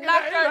taking her it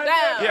like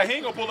that. down. Yeah, he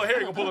ain't gonna pull her hair.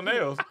 He gonna pull her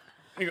nails.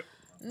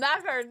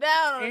 Knock her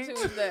down on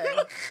Tuesday.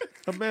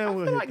 A man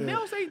will hit Like that.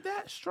 nails ain't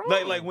that strong.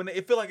 Like when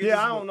it feel like it's Yeah,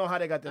 just, I don't know how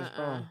they got that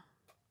strong.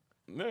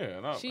 Yeah,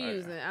 no, She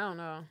using, I don't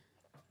know.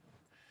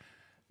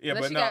 Yeah,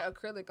 Unless but she no. got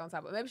acrylic on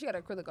top of it. Maybe she got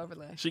acrylic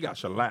overlay. She got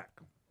shellac.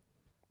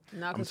 No,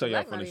 I'm gonna 'cause tell you a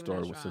shellac not funny even story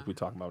that since strong. we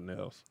talking about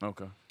nails.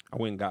 Okay. I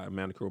went and got a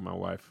manicure with my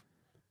wife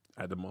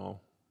at the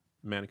mall.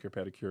 Manicure,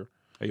 pedicure.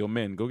 Hey, yo,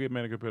 men, go get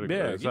manicure pedicure.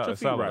 Yeah, It's get your it's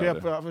feet solid right. out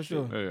Yeah, there. for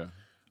sure.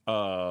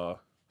 Yeah.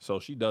 So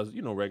she does,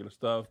 regular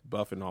stuff,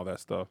 buff and all that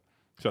stuff.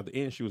 So at the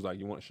end, she was like,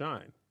 "You want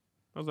shine?"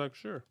 I was like,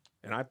 "Sure."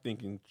 And I'm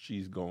thinking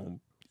she's gonna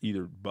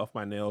either buff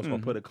my nails or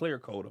put a clear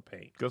coat of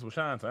paint. That's what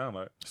shine sound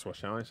like. That's what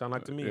shine sound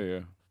like to me. Yeah.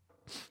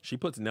 She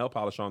puts nail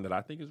polish on that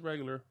I think is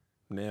regular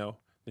nail.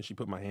 Then she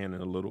put my hand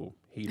in a little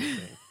heater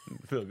thing.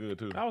 Feel good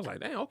too. I was like,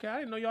 "Dang, okay, I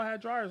didn't know y'all had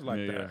dryers like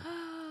Yeah, that."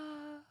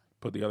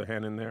 Put the other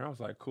hand in there. I was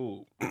like,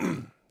 "Cool."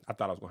 I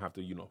thought I was gonna have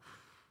to,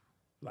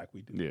 like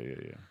we do.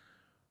 Yeah.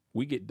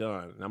 We get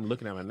done, and I'm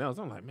looking at my nails.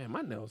 I'm like, "Man,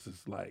 my nails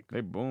is like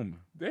They booming.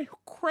 they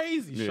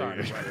crazy Yeah.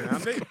 shiny right now.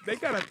 They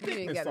got a You ain't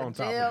thickness got a on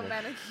top gel of it."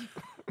 manicure.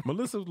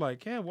 Melissa was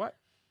like, "Cam, what?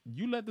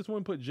 You let this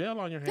woman put gel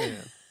on your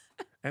hand?"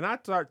 And I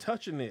start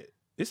touching it.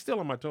 It's still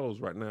on my toes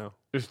right now.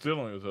 It's still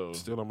on your toes.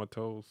 Still on my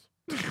toes.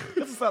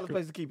 That's a solid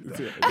place to keep it.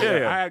 Though.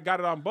 Yeah. I had got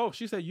it on both.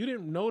 She said, "You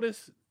didn't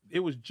notice it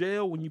was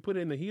gel when you put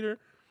it in the heater?"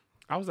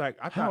 I was like,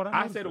 How would I I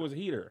notice said that? it was a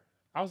heater.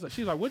 I was like,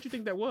 she's like, "What'd you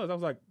think that was?" I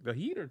was like, "The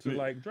heater to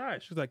like dry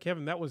it." She's like,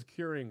 "Kevin, that was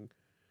curing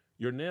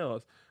your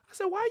nails." I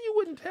said, "Why you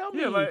wouldn't tell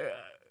me?" Yeah, like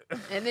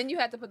And then you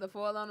had to put the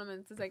foil on them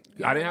and to like.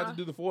 I didn't have to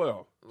do the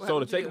foil. What So to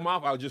would you take do? them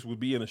off, I just would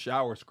be in the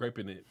shower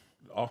scraping it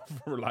off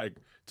for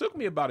took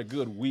me about a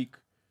good week.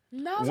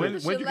 No, When-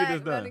 with the when'd you get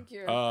shellac this done?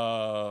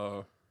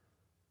 manicure.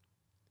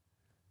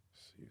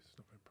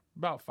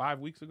 About 5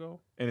 weeks ago.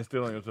 and it's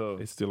still on your toes.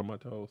 It's still on my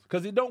toes.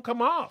 Because it don't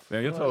come off. Yeah,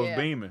 your toes Yeah.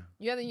 beaming.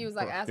 You have to use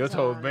like acetone. Your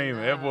toes beaming.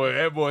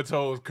 That boy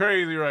toes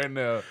crazy right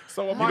now.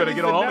 So You better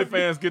get on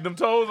OnlyFans, get them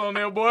toes on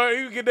there, boy.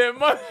 You can get that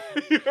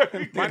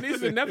money. My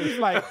niece and nephew's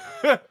like,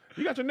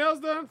 "You got your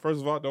nails done?"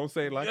 First of all, don't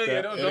say it like Yeah,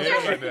 that. don't say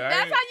it like that. I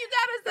That's ain't- how you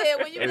gotta say it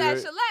when you got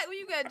Yeah. shellac, when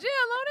you got gel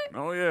on it.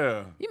 Oh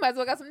yeah. You might as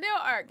well got some nail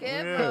art,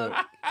 Kev.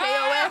 Yeah.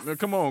 KOS. Now,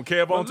 come on,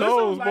 Kev on Melissa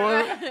toes, was like-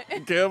 boy.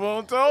 Kev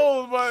on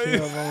toes, boy.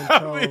 Kev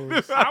on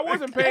toes. I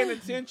wasn't paying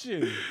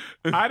attention.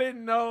 I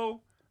didn't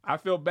know. I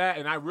felt bad,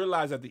 and I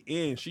realized at the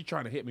end she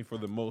trying to hit me for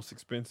the most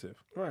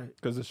expensive Right.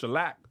 because the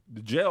shellac,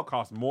 the gel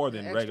costs more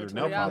than Extra regular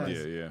nail $20.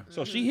 polish. Yeah.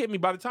 So she hit me.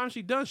 By the time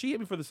she done, she hit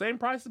me for the same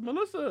price as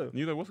Melissa.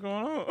 You like, what's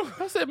going on?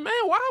 I said, "Man,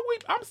 why are we?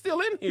 I'm still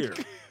in here.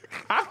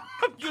 I'm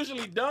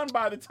usually done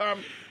by the time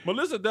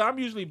Melissa done. I'm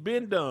usually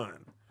been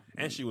done."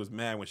 And she was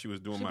mad when she was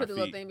doing She my put the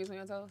little feet thing between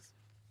your toes.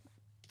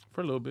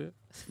 for a little bit.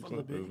 A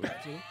little bit.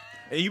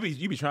 And you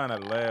be trying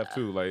not to laugh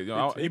too. Like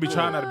you be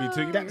trying not to be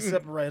too. Got to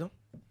separate them.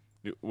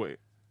 Wait.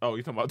 Oh,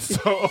 you talking about the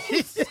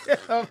toes?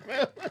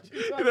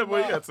 That boy,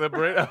 you got to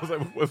separate. I was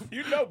like, well,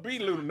 You know,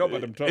 B-Lou know about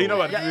them toes. you know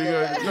about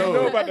the You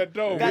know about the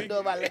toes. Got to know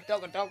about that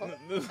toga.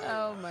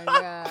 Oh my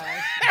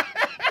gosh.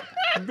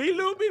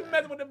 B-Lou be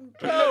messing with them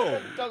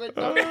toes.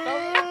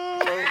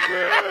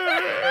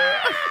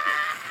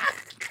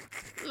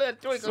 Little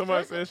twinkle.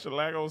 Somebody said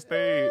shellac on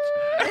stage.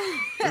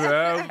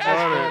 That was funny.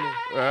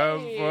 That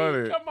was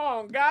funny. Come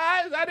on,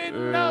 guys. I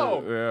didn't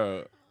know.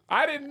 Yeah.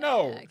 I didn't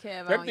know.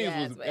 Kev That on thing your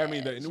was. ass, I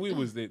mean, man.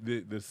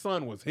 the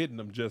sun was hitting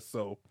them just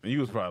so. And you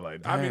was probably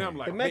like, I mean, dang. I'm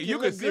like, It make hey, you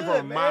you can look see from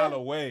a good, mile man.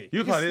 away. You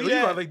see probably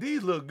that? like,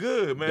 these look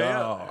good, man.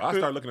 Dog, I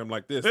started looking at them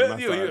like this, and I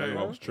Yeah, started, yeah, I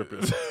yeah. was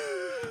tripping.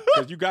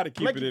 Because you got to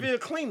keep Make it you in. feel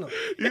cleaner.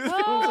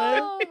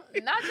 Oh,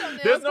 not your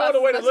nails. There's no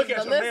other way to look at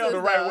versus your nail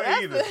the Melissa's, right though. way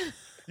That's either. the-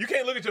 You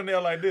can't look at your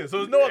nail like this. So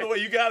there's no other way.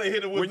 You gotta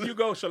hit it with. When you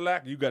go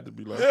shellac, you got to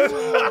be like,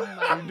 Oh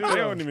my they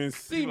don't even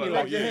see me Like,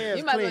 like Like your that. hands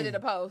You might as well clean. did a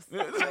post.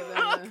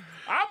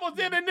 I almost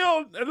did a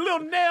little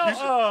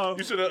nail.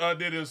 You should have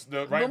did this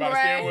right by the Boomerang.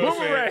 steering wheel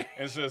Boomerang.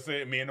 and should have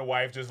said, "Me and the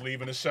wife just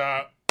leaving the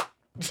shop."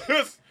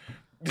 Just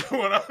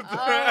doing up.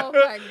 Oh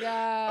my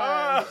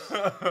gosh.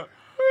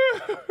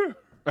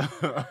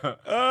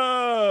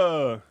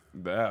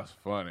 That's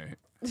funny.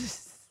 He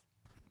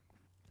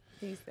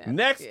sounds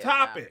Next good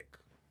topic.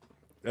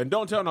 And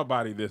don't tell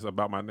nobody this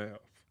about my nails.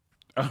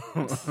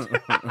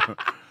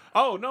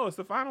 Oh, no, it's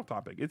the final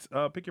topic. It's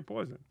pick your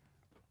poison.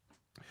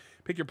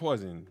 Pick your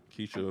poison,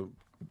 Keisha,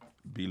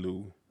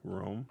 B-Lou,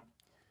 Rome.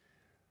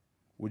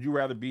 Would you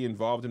rather be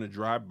involved in a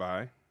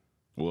drive-by?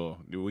 Well,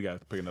 we got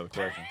to pick another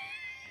question.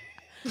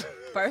 now.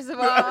 First of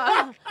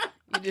all,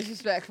 you're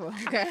disrespectful.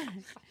 Okay,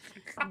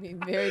 you're being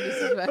very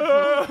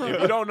disrespectful.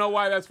 If you don't know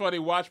why that's funny,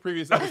 watch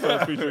previous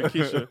episodes featuring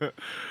Keisha.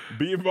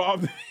 Be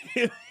involved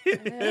in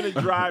a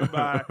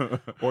drive-by,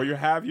 or you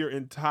have your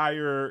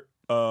entire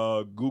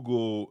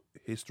Google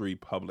history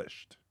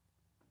published.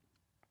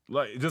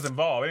 Like, just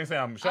involved. They didn't say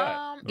I'm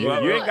shot. You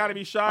ain't got to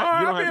be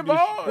shot. You don't have to be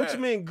involved. What you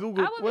mean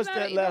Google? I wouldn't What's be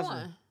mad at that either last one.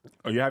 one?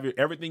 Or you have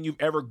everything you've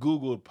ever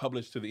Googled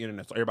published to the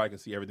internet, so everybody can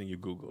see everything you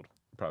Googled.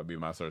 Probably be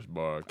my search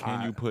bar.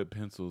 Can you put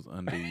pencils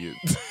under you?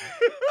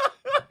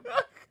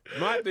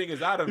 My thing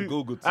is, I done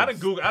Googled. I done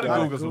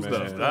Google some man.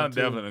 stuff. I done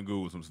definitely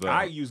Google some stuff.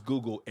 I use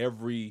Google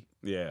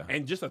yeah.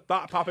 and just a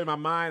thought pop in my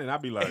mind, and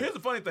I'd be like, Here's the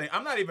funny thing.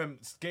 I'm not even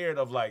scared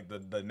of like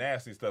the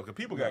nasty stuff because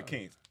people got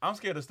kinks. I'm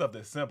scared of stuff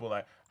that's simple,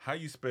 like how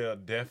you spell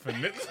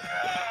definite.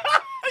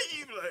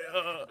 You be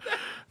like,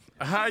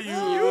 how you?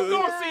 you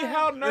gonna see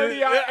how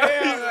nerdy I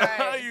am.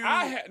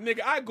 Right.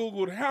 I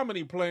Googled how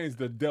many planes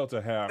the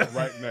Delta have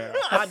right now.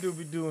 I do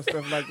be doing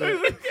stuff like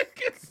that.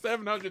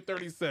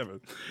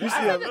 737. You see, I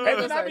had to And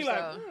Google then I'd be search,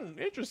 like,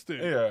 though.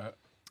 interesting. Yeah.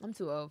 I'm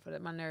too old for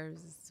that. My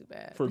nerves is too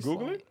bad. For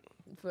Googling?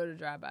 For the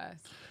drive-bys.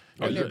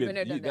 Oh, Been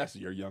there, done that. that's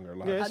your younger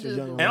life. Yeah, I it's your just-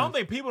 young And I don't one.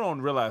 think people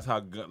don't realize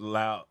how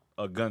loud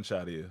a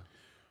gunshot is.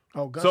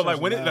 Oh, So gunshots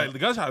like when are it loud. like the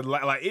gunshot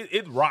like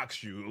it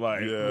rocks you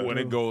like Yeah. when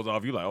it goes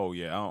off you're like, oh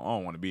yeah, I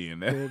don't want to be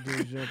in Yeah, there. it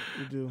do, Jeff,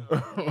 it do.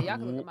 Yeah, y'all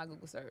can look at my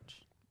Google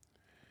search.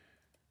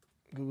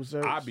 Google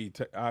search. I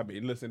be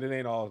listen, it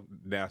ain't all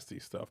nasty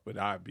stuff, but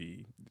I'd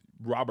be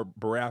Robert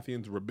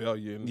Baratheon's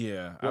rebellion.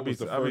 Yeah, What was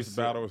the I'd be first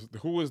battle?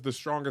 Who was the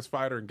strongest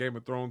fighter in Game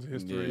of Thrones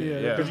history? Yeah,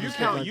 Yeah. Because you Stuff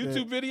count like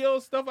YouTube that.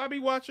 videos, stuff I be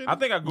watching. I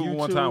think I googled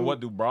one time YouTube. what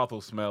do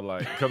brothels smell like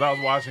because I was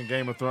watching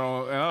Game of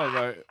Thrones and I was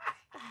like,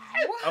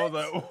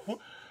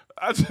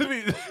 I just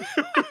be.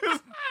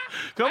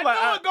 Cause I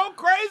know it go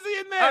crazy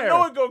in there. I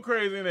know it go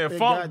crazy in there. It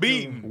Funk got to.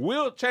 beating.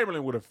 Will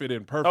Chamberlain would have fit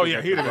in perfect. Oh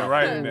yeah, he'd have been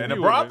right in there. And the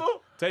He would've been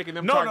brothel. taking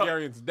them No,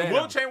 Targaryens down.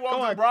 Will Chain walks to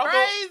the Going brothel.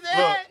 crazy.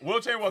 Look, Will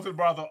Chain walks to the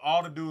brothel.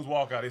 All the dudes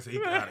walk out. They say, he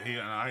got it.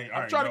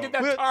 I'm trying to get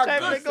that Will Targaryen.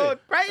 Chamberlain going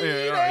crazy.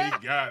 Yeah,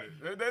 he got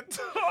it.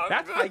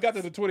 That's how he got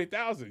to the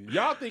 20,000.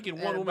 Y'all thinking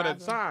one At a woman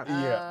at a time.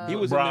 Yeah, He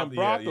was in them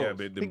brothels. Yeah,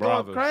 the He going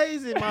brothels.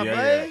 crazy, my Yeah,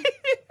 man.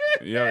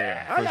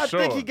 Yeah, I for gotta sure.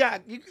 think he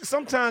got.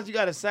 Sometimes you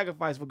got to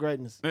sacrifice for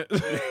greatness.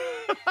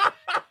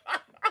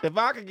 If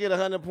I could get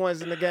 100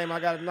 points in the game, I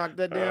got to knock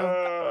that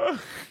down.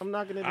 I'm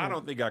knocking it down. I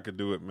don't think I could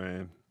do it,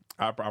 man.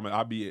 I promise.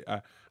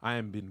 I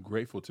am been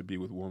grateful to be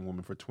with one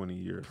woman for 20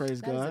 years. Praise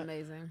That is God.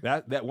 amazing.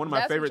 That one of my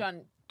That's what favorite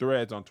y'all-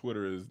 threads on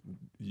Twitter is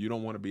you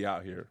don't want to be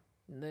out here.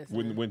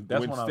 Listen. When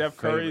That's one of Steph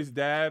my Curry's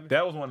dad.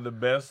 That was one of the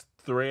best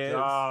threads.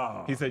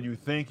 Oh. He said, "You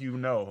think you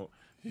know,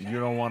 you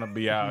don't want to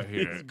be out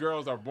These here."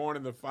 girls are born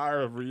in the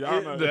fire of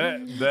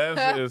Rihanna.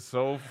 That is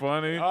so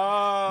funny.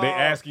 Oh. They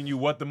asking you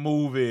what the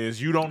move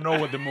is. You don't know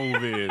what the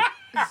move is.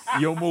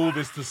 Your move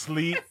is to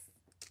sleep,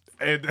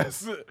 and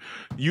that's it.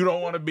 You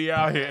don't want to be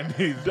out here in these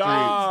streets.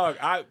 Dog,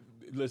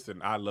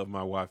 I love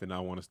my wife and I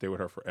want to stay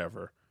with her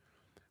forever.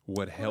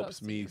 What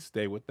helps me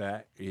stay with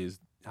that is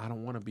I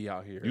don't want to be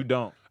out here. You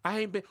don't. I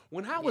ain't been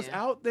when I was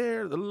Yeah. out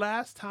there the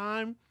last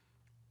time.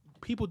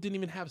 People didn't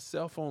even have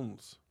cell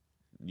phones.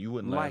 You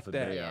wouldn't Like last a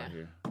that. day Yeah. out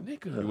here.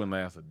 Nigga, You wouldn't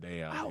last a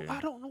day out here. I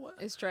don't know what.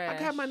 It's trash.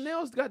 I got my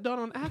nails got done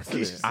on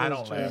accident. I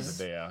don't last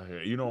a day out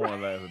here. You don't want to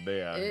last a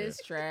day out here.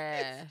 It's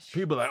trash.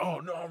 People are like, oh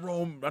no,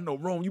 Rome. I know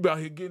Rome. You out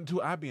here getting to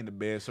it. I be in the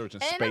bed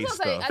searching And space that's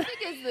what I'm saying. stuff. I think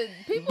it's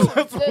the people,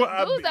 That's what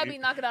I the dudes that be. be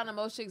knocking down the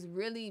most chicks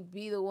really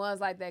be the ones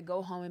like that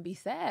go home and be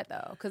sad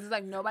though, because it's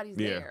like nobody's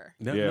Yeah. there.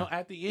 No,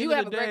 at the end You of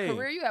have the a day, great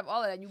career. You have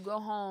all of that. You go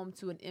home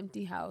to an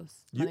empty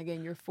house, You- and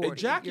again, you're 40.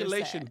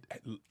 ejaculation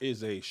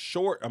is a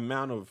short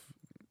amount of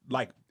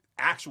like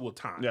actual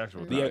time. The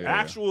actual The time, yeah.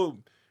 actual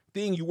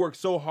thing you work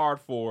so hard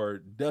for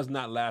does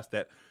not last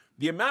that.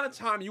 The amount of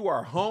time you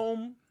are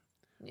home,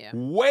 Yeah.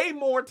 way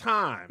more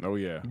time. Oh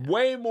yeah.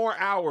 Way more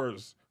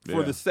hours for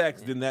Yeah. the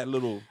sex than that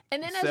little.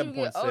 And then as you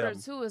get older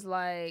 7.7, too, it's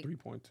like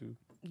 3.2.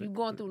 you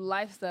going through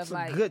life stuff. a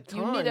Like good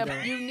you time, need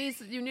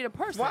though. you need a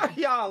person. Why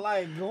y'all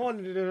like going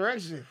in the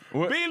direction?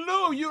 What? B.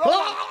 Lou, you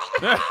don't.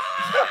 Amazing!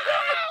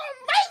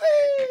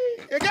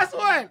 And guess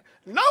what?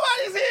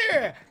 Nobody's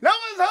here. No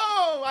one's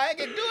home. I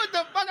can do it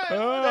the fuck I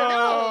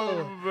Oh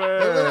want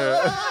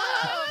man.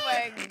 Oh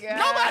my god.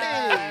 Nobody.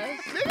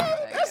 Nigga,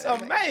 that's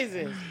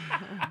amazing.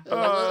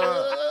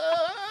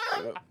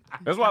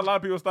 That's why a lot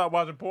of people stop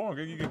watching porn.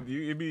 'Cause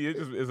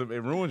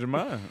it ruins your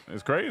mind.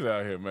 It's crazy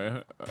out here,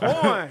 man.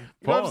 Porn.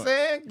 You know what I'm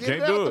saying? Get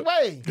Can't it do out it. the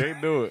way.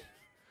 Can't do it.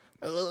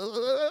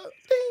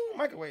 Ding,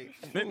 microwave.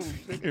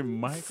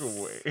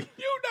 Microwave.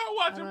 You not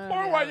watching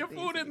porn while your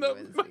food in the.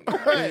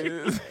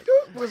 Right.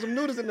 Put some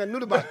noodles in there.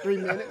 Noodle about 3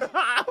 minutes.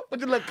 Put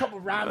your little couple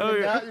rounds in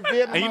there. You feel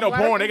me, And you my know,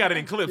 porn, wife? they got it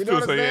in clips You know too.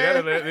 what So I'm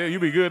yeah, saying? you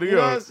be good to You go.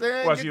 know what I'm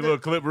saying? Watch Get your the-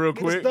 little clip real Get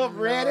the quick. stuff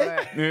ready.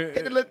 Yeah.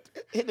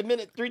 Hit the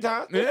minute 3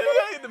 times. Yeah,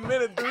 in the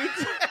minute 3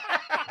 times.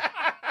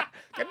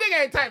 That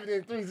nigga ain't typing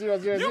in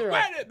 3000. You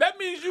better. That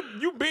means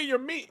you be your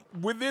meat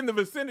within the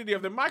vicinity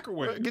of the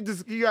microwave. Get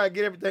this. You gotta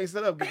get everything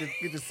set up. Get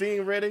the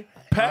scene ready.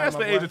 Past All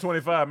the right, my age boy. of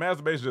 25,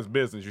 masturbation is just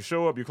business. You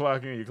show up, you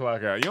clock in, you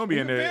clock out. You don't be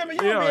in You there. feel me?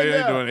 You You don't know, be in he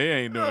ain't there. doing it. He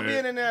ain't You know, doing being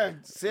it. in there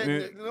sitting.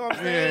 You know what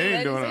I'm Yeah, he saying?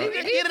 ain't doing Ladies,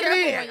 it. be Get it careful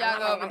in. when y'all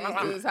go over these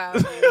dudes'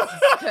 houses. 'cause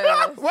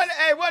What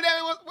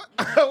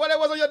that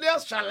was on your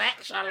nails? Shellac.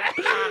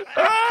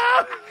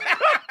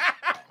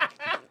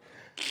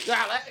 Be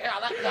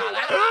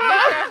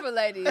careful,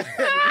 ladies.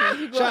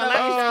 You going over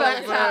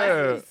these folks'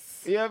 houses.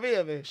 You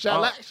feel me?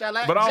 Shellac.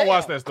 But I don't jail.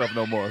 watch that stuff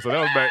no more. So that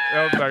was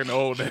back in the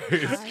old days.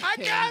 I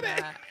got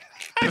it.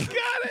 I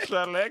got it.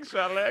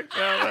 Shellac.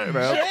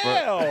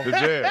 Jail. The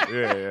jail.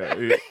 Yeah.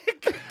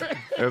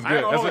 That's I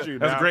ain't gonna hold good. you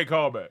That's now. a great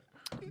callback.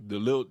 The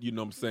little, you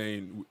know what I'm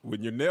saying,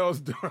 when your nails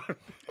done. All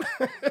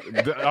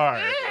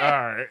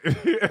right.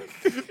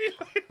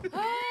 Oh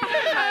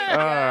my All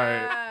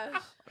right.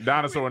 gosh.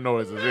 Dinosaur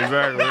noises,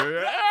 exactly.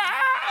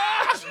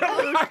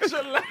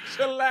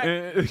 Shellac.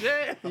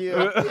 Jail.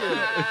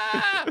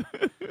 Yeah.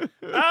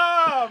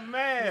 Oh,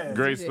 man.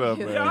 Great stuff,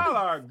 man. Y'all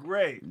are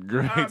great.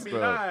 Great I mean,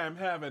 stuff. I am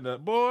having a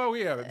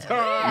we had a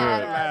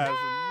time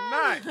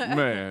last night.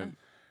 Man.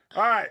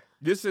 All right,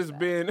 this has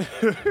been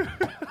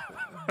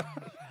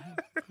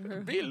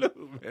B.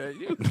 Lou, man.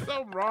 You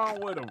something wrong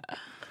with him.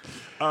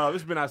 This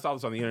has been I Saw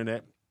This on the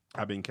Internet.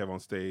 I've been Kev on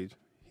Stage.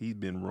 He's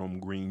been Rome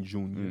Green Jr.,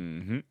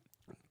 Mm-hmm.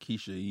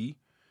 Keisha E.,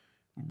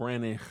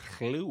 Brandon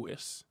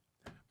Lewis.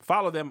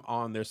 Follow them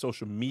on their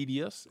social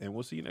medias, and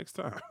we'll see you next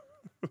time.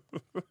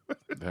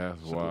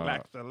 That's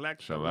wild. Shellac.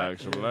 Shellac.